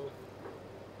 my love.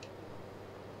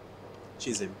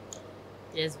 Chisholm,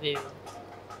 Yes, baby.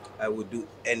 I would do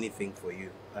anything for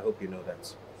you. I hope you know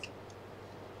that.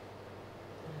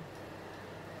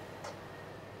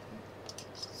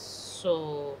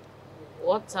 So,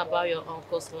 what about your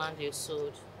uncle's land you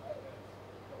sold?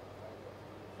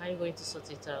 How are you going to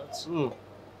sort it out?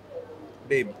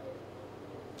 Babe,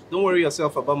 don't worry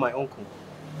yourself about my uncle.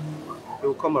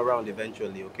 He'll come around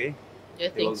eventually, okay? Do you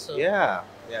think so? Yeah,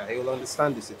 he will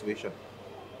understand the situation.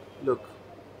 Look,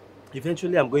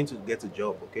 eventually I'm going to get a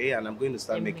job, okay? And I'm going to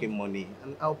start making money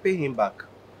and I'll pay him back.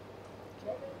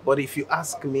 But if you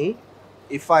ask me,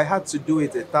 if I had to do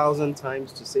it 1,000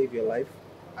 times to save your life,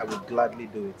 I would gladly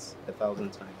do it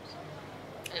 1,000 times.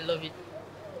 I love it.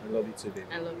 I love you too, baby.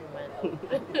 I love you, my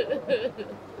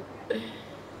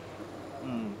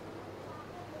love.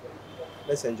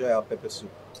 Let's enjoy our pepper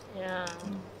soup. Yeah.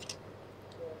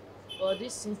 Well,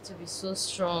 this seems to be so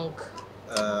strong.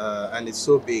 And it's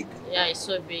so big. Yeah, it's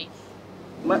so big.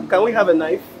 Can we have a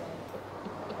knife?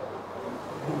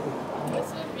 It's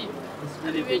so big.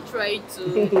 Have you been trying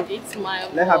to eat my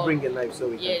Let her bring a knife so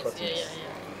we can cut it. it.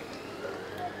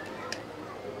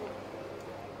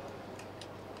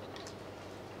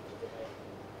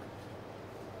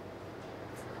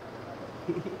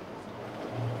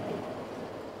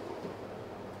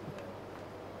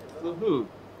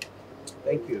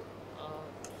 Thank you.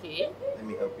 Okay. Let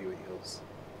me help you with yours.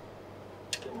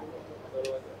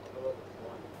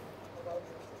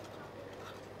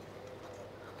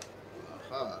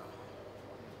 Aha.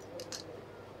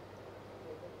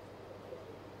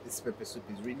 This pepper soup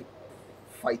is really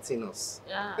fighting us.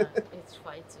 Yeah, it's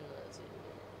fighting us.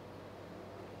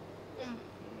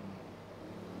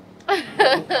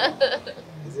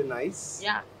 Is it nice?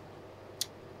 Yeah.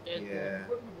 Yeah.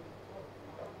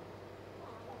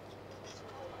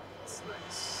 It's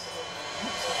nice.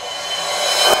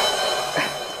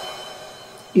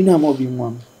 You know, Amobi,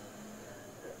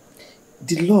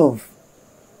 the love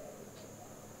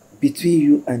between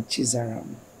you and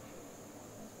Chizaram,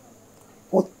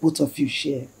 what both of you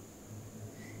share,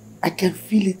 I can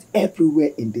feel it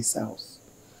everywhere in this house.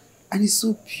 And it's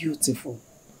so beautiful.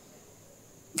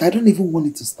 I don't even want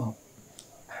it to stop.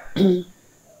 May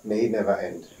it never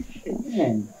end.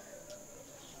 Amen.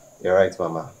 You're right,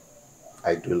 Mama.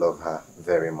 I do love her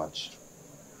very much.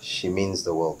 She means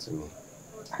the world to me.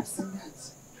 I've seen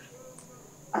that.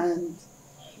 And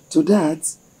to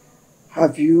that,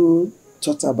 have you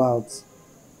thought about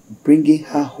bringing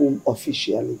her home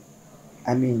officially?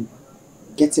 I mean,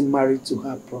 getting married to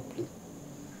her properly?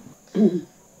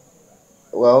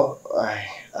 Well,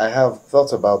 I have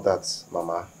thought about that,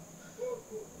 Mama.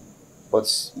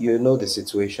 But you know the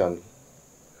situation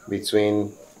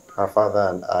between her father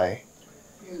and I.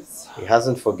 Yes. He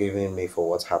hasn't forgiven me for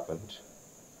what happened.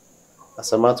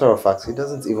 As a matter of fact, he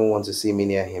doesn't even want to see me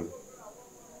near him.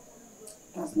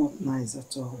 That's not nice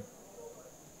at all.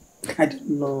 I don't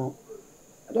know.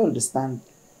 I don't understand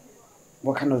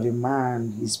what kind of a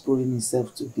man he's proving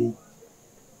himself to be.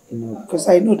 You know, because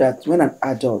I know that when an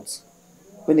adult,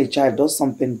 when a child does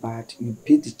something bad, you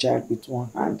beat the child with one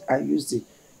hand and use the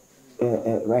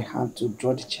right hand to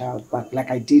draw the child back,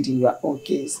 like I did in your own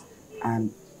case,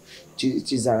 and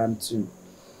Chizaram too.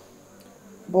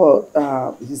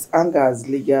 But his anger has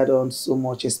lingered on so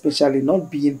much, especially not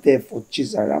being there for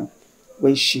Chizaram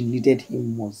when she needed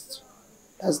him most.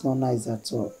 That's not nice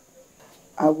at all.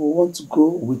 I will want to go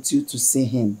with you to see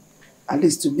him, at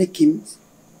least to make him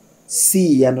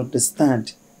see and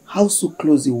understand how so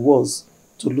close he was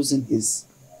to losing his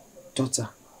daughter.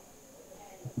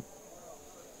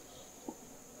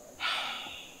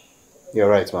 You're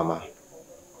right, Mama.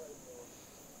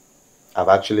 I've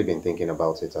actually been thinking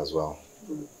about it as well.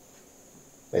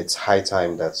 It's high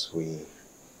time that we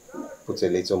put a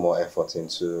little more effort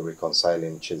into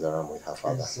reconciling Chizaram with her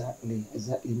father. Exactly,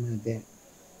 my dear.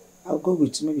 I'll go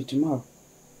with you maybe tomorrow.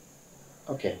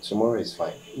 Okay, tomorrow is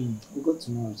fine. We'll go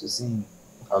tomorrow to see him.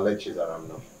 I'll let Chizaram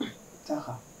know. Tell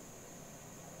her.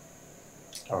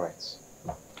 Alright.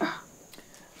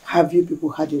 Have you people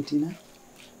had your dinner?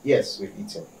 Yes, we've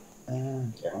eaten.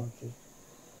 Yeah. Okay.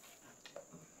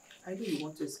 I know you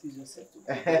want to excuse yourself.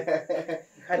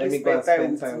 Let me go and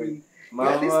spend time with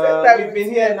Mama. We've been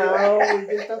here now. We've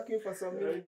been talking for some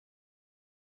minutes.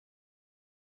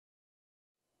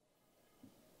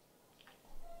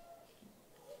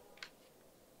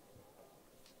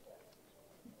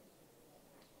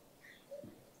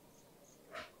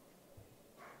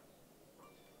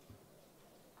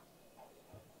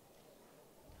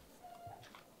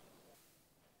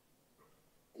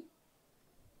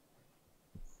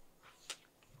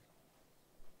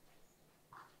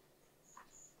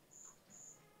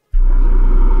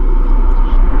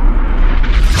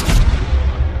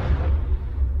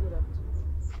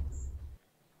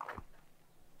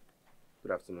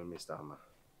 Good afternoon, Mr. Amma.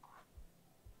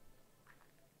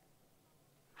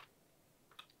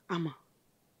 Amma.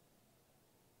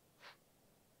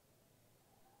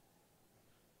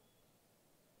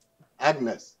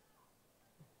 Agnes.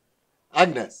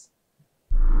 Agnes.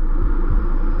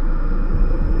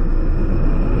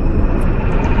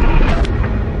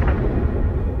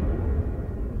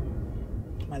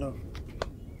 My love,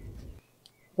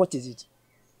 what is it?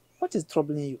 What is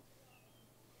troubling you?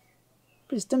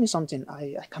 Please tell me something.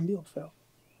 I can be of help.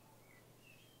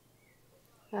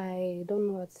 I don't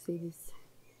know what to say this.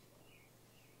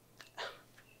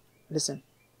 Listen,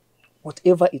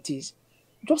 whatever it is,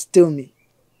 just tell me.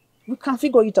 We can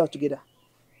figure it out together.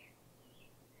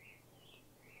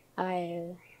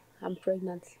 I'm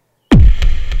pregnant.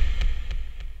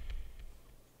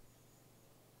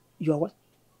 You are what?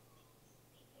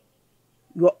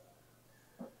 You are...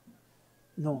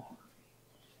 No.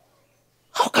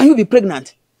 How can you be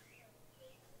pregnant?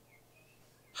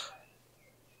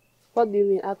 What do you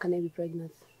mean, how can I be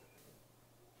pregnant?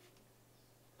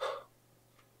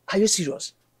 Are you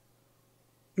serious?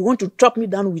 You want to trap me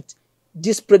down with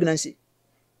this pregnancy?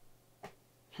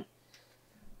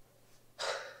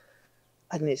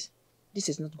 Agnes, this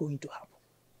is not going to happen.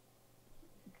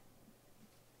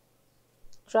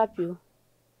 Trap you?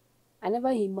 I never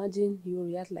imagined you would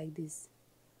react like this.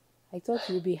 I thought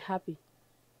you would be happy.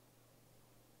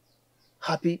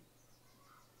 Happy?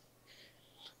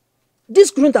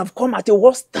 This couldn't have come at a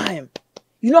worse time.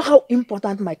 You know how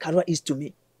important my career is to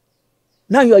me.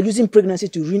 Now you are using pregnancy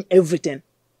to ruin everything.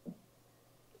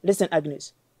 Listen,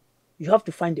 Agnes, you have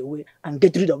to find a way and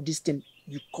get rid of this thing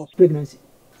you call pregnancy.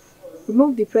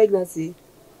 Remove the pregnancy?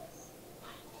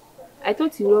 I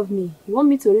thought you love me. You want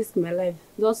me to risk my life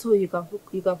just so you can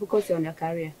focus on your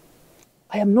career.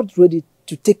 I am not ready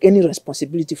to take any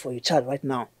responsibility for your child right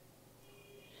now.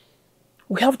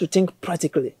 We have to think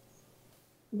practically.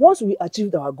 Once we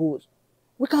achieve our goals,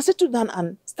 we can settle down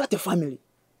and start a family.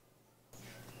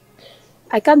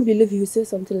 I can't believe you say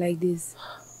something like this.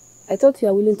 I thought you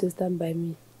are willing to stand by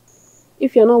me.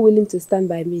 If you're not willing to stand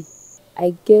by me,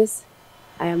 I guess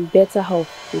I am better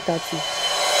off without you.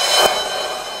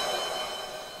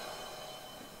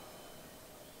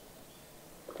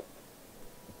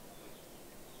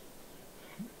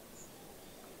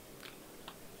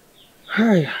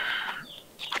 Hi.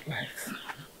 Life.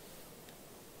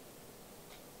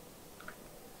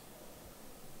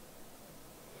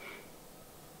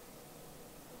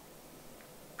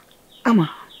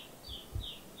 Amma,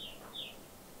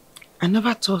 I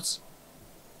never thought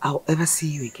I'll ever see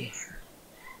you again.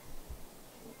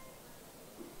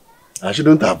 I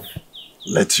shouldn't have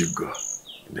let you go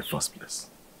in the first place.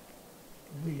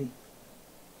 Really?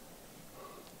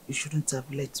 You shouldn't have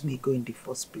let me go in the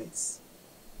first place.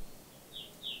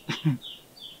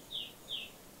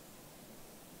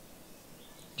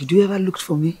 Did you ever look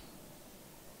for me?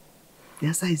 The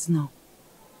answer is no.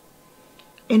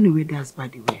 Anyway, that's by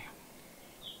the way.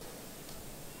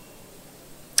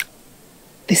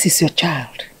 This is your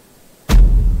child.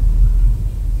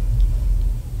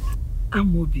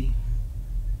 Amobi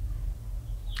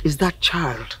is that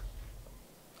child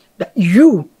that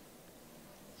you,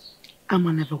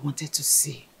 Amma, never wanted to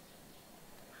see.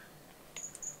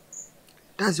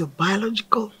 That's your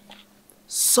biological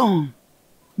son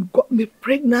you got me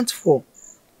pregnant for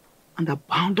and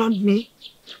abandoned me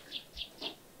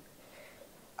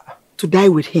to die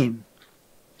with him.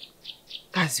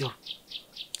 That's your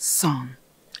son,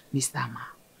 Mr. Amma.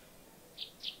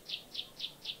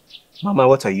 Mama,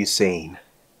 what are you saying?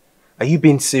 Are you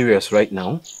being serious right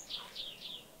now?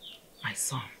 My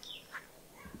son,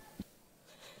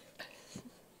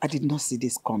 I did not see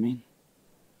this coming.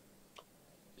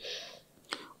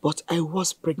 But I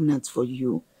was pregnant for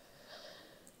you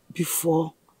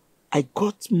before I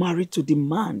got married to the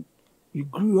man you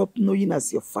grew up knowing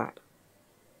as your father.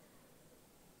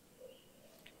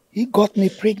 He got me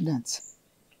pregnant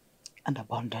and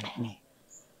abandoned me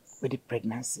with the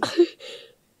pregnancy.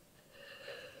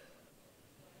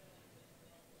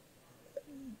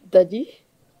 Daddy?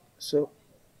 So,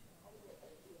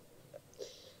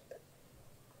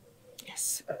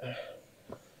 yes.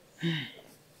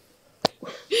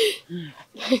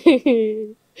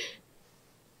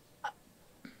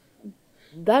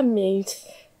 That means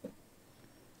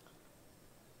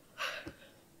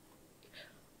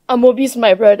Amobi's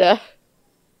my brother.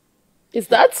 Is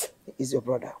that? He's your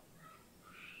brother.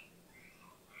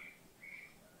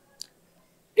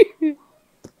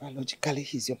 Biologically,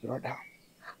 he's your brother.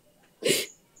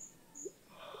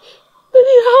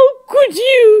 Daddy, how could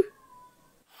you?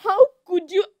 How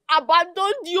could you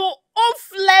abandon your own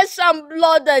flesh and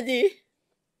blood, Daddy?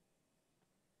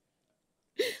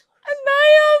 And I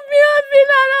have been having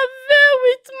an affair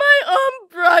with my own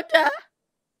brother.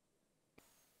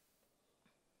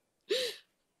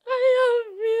 I have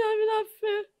been having an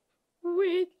affair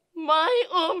with my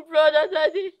own brother,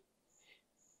 Daddy.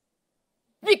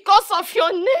 Because of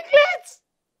your neglect.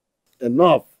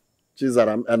 Enough,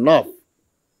 Chizaram, enough.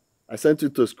 I sent you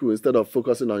to school instead of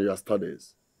focusing on your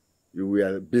studies. You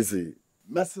were busy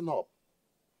messing up.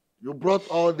 You brought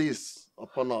all this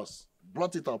upon us.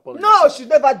 Brought it upon us. No, she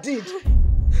never did.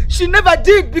 She never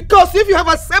did, because if you have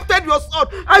accepted your son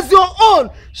as your own,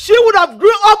 she would have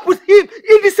grew up with him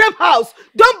in the same house.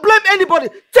 Don't blame anybody.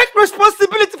 Take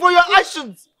responsibility for your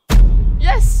actions.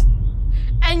 Yes.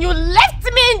 And you left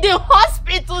me in the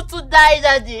hospital to die,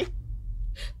 Daddy.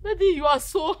 Daddy, you are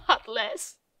so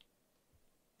heartless.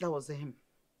 That was him.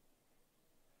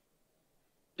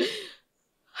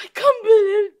 I can't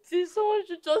believe this. Someone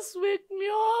should just wake me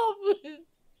up.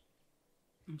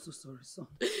 I'm so sorry, son.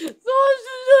 Someone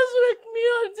should just wake me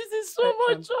up. This is so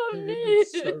much on me.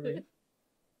 Sorry.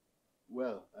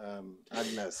 Well,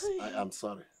 Agnes, I am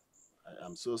sorry. I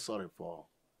am so sorry for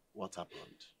what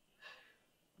happened.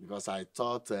 Because I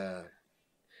thought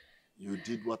you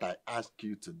did what I asked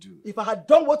you to do. If I had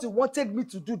done what you wanted me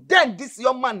to do, then this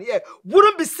young man here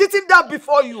wouldn't be sitting there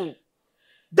before you.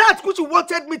 That which you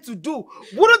wanted me to do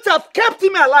wouldn't have kept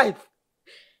him alive.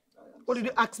 What did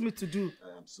you ask me to do?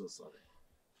 I am so sorry.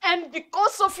 And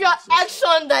because of your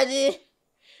action, Daddy,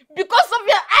 because of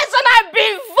your action, I've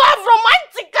been involved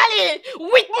romantically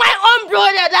with my own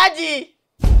brother, Daddy.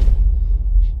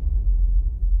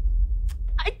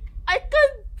 I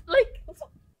can't, like,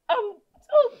 oh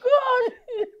God.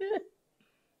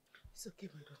 It's okay,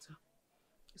 my daughter.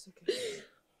 It's okay.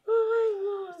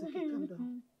 Oh my God. It's okay, calm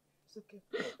down. It's okay.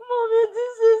 Mommy,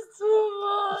 this is too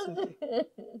much. It's okay.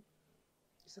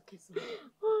 It's okay, son.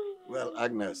 Well,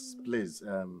 Agnes, please,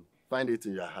 find it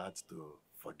in your heart to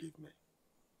forgive me.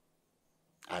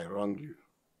 I wronged you.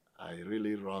 I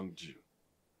really wronged you.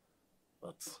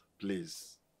 But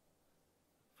please,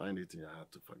 find it in your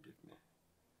heart to forgive me.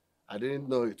 I didn't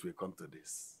know it will come to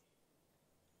this.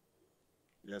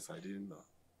 Yes, I didn't know.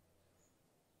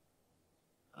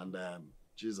 And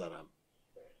Chizaram,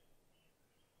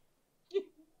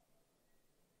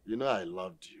 you know I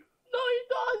loved you. No, you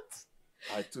don't.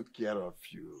 I took care of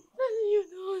you. Daddy, you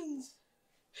don't.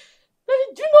 Daddy,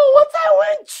 do you know what I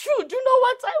went through? Do you know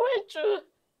what I went through?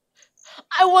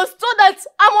 I was told that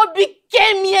Amobi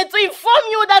came here to inform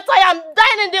you that I am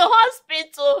dying in the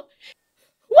hospital.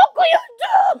 What could you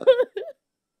do?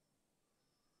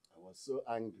 I was so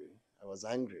angry. I was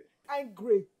angry.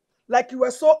 Angry. Like you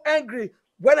were so angry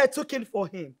when I took in for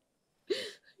him.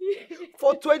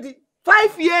 For 20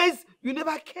 5 years, you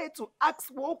never cared to ask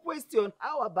one question.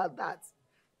 How about that?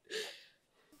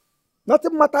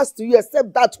 Nothing matters to you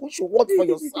except that which you want for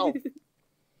yourself.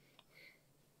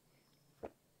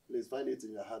 Please find it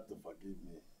in your heart to forgive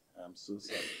me. I'm so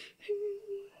sorry.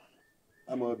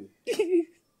 Amobi,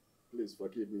 please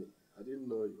forgive me. I didn't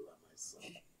know you were my son.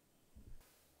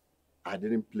 I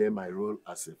didn't play my role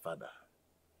as a father.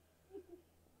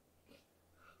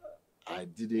 I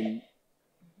didn't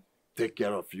take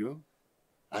care of you.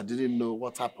 I didn't know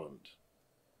what happened.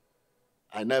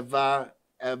 I never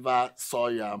ever saw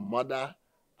your mother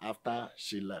after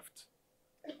she left.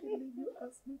 I believe you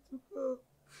asked me to go.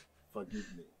 Forgive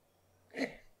me.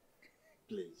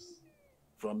 Please.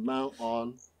 From now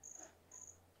on,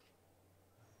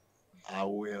 I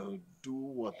will do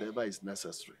whatever is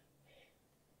necessary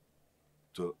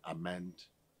to amend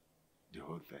the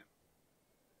whole thing.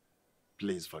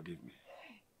 Please forgive me.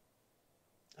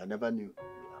 I never knew you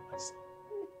were my son.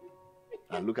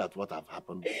 And look at what have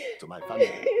happened to my family.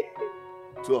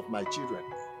 2 of my children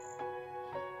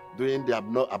doing the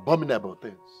abominable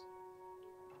things.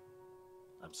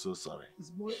 I'm so sorry.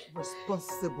 He's more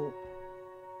responsible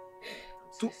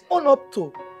to own up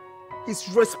to his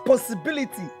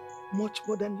responsibility much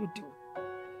more than you do.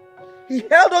 He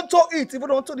held on to it even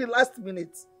until the last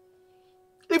minute.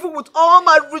 Even with all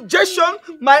my rejection,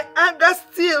 my anger,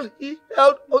 still he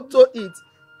held on to it.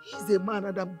 He's a man,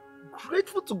 and I'm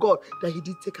grateful to God that he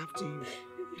did take after you.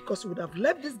 Because he would have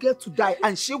left this girl to die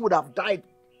and she would have died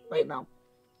by now.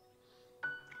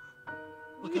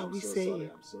 What can we say?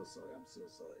 Sorry, I'm so sorry. I'm so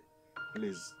sorry.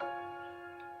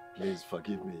 Please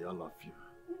forgive me, all of you.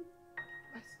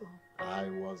 I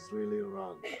was really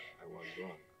wrong. I was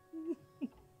wrong.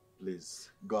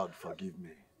 Please, God, forgive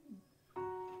me.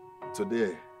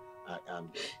 Today, I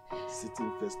am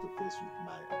sitting face to face with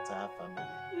my entire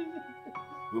family,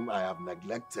 whom I have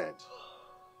neglected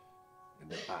in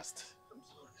the past.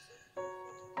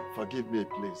 Forgive me,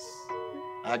 please.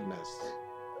 Agnes,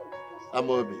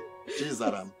 Amobi,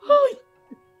 Chizaram.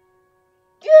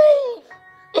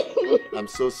 I'm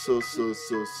so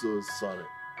sorry.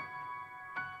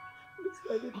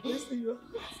 Find a place in your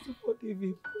heart to forgive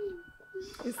him.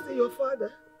 He's still your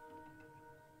father.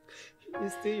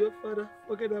 He's still your father.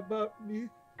 Forget about me.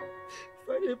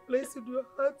 Find a place in your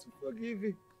heart to forgive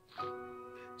him.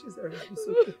 Chizaram, it's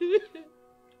okay.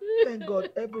 Thank God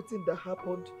everything that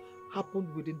happened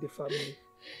within the family.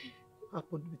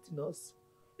 Happened within us.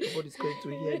 Nobody's going to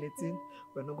hear anything.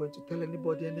 We're not going to tell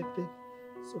anybody anything.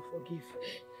 So forgive.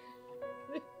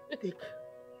 Take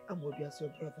Amobi as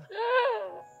your brother.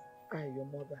 I, your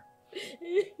mother.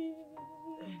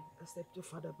 Accept your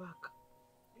father back.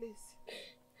 Please.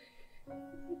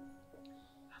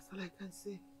 That's all I can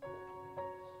say.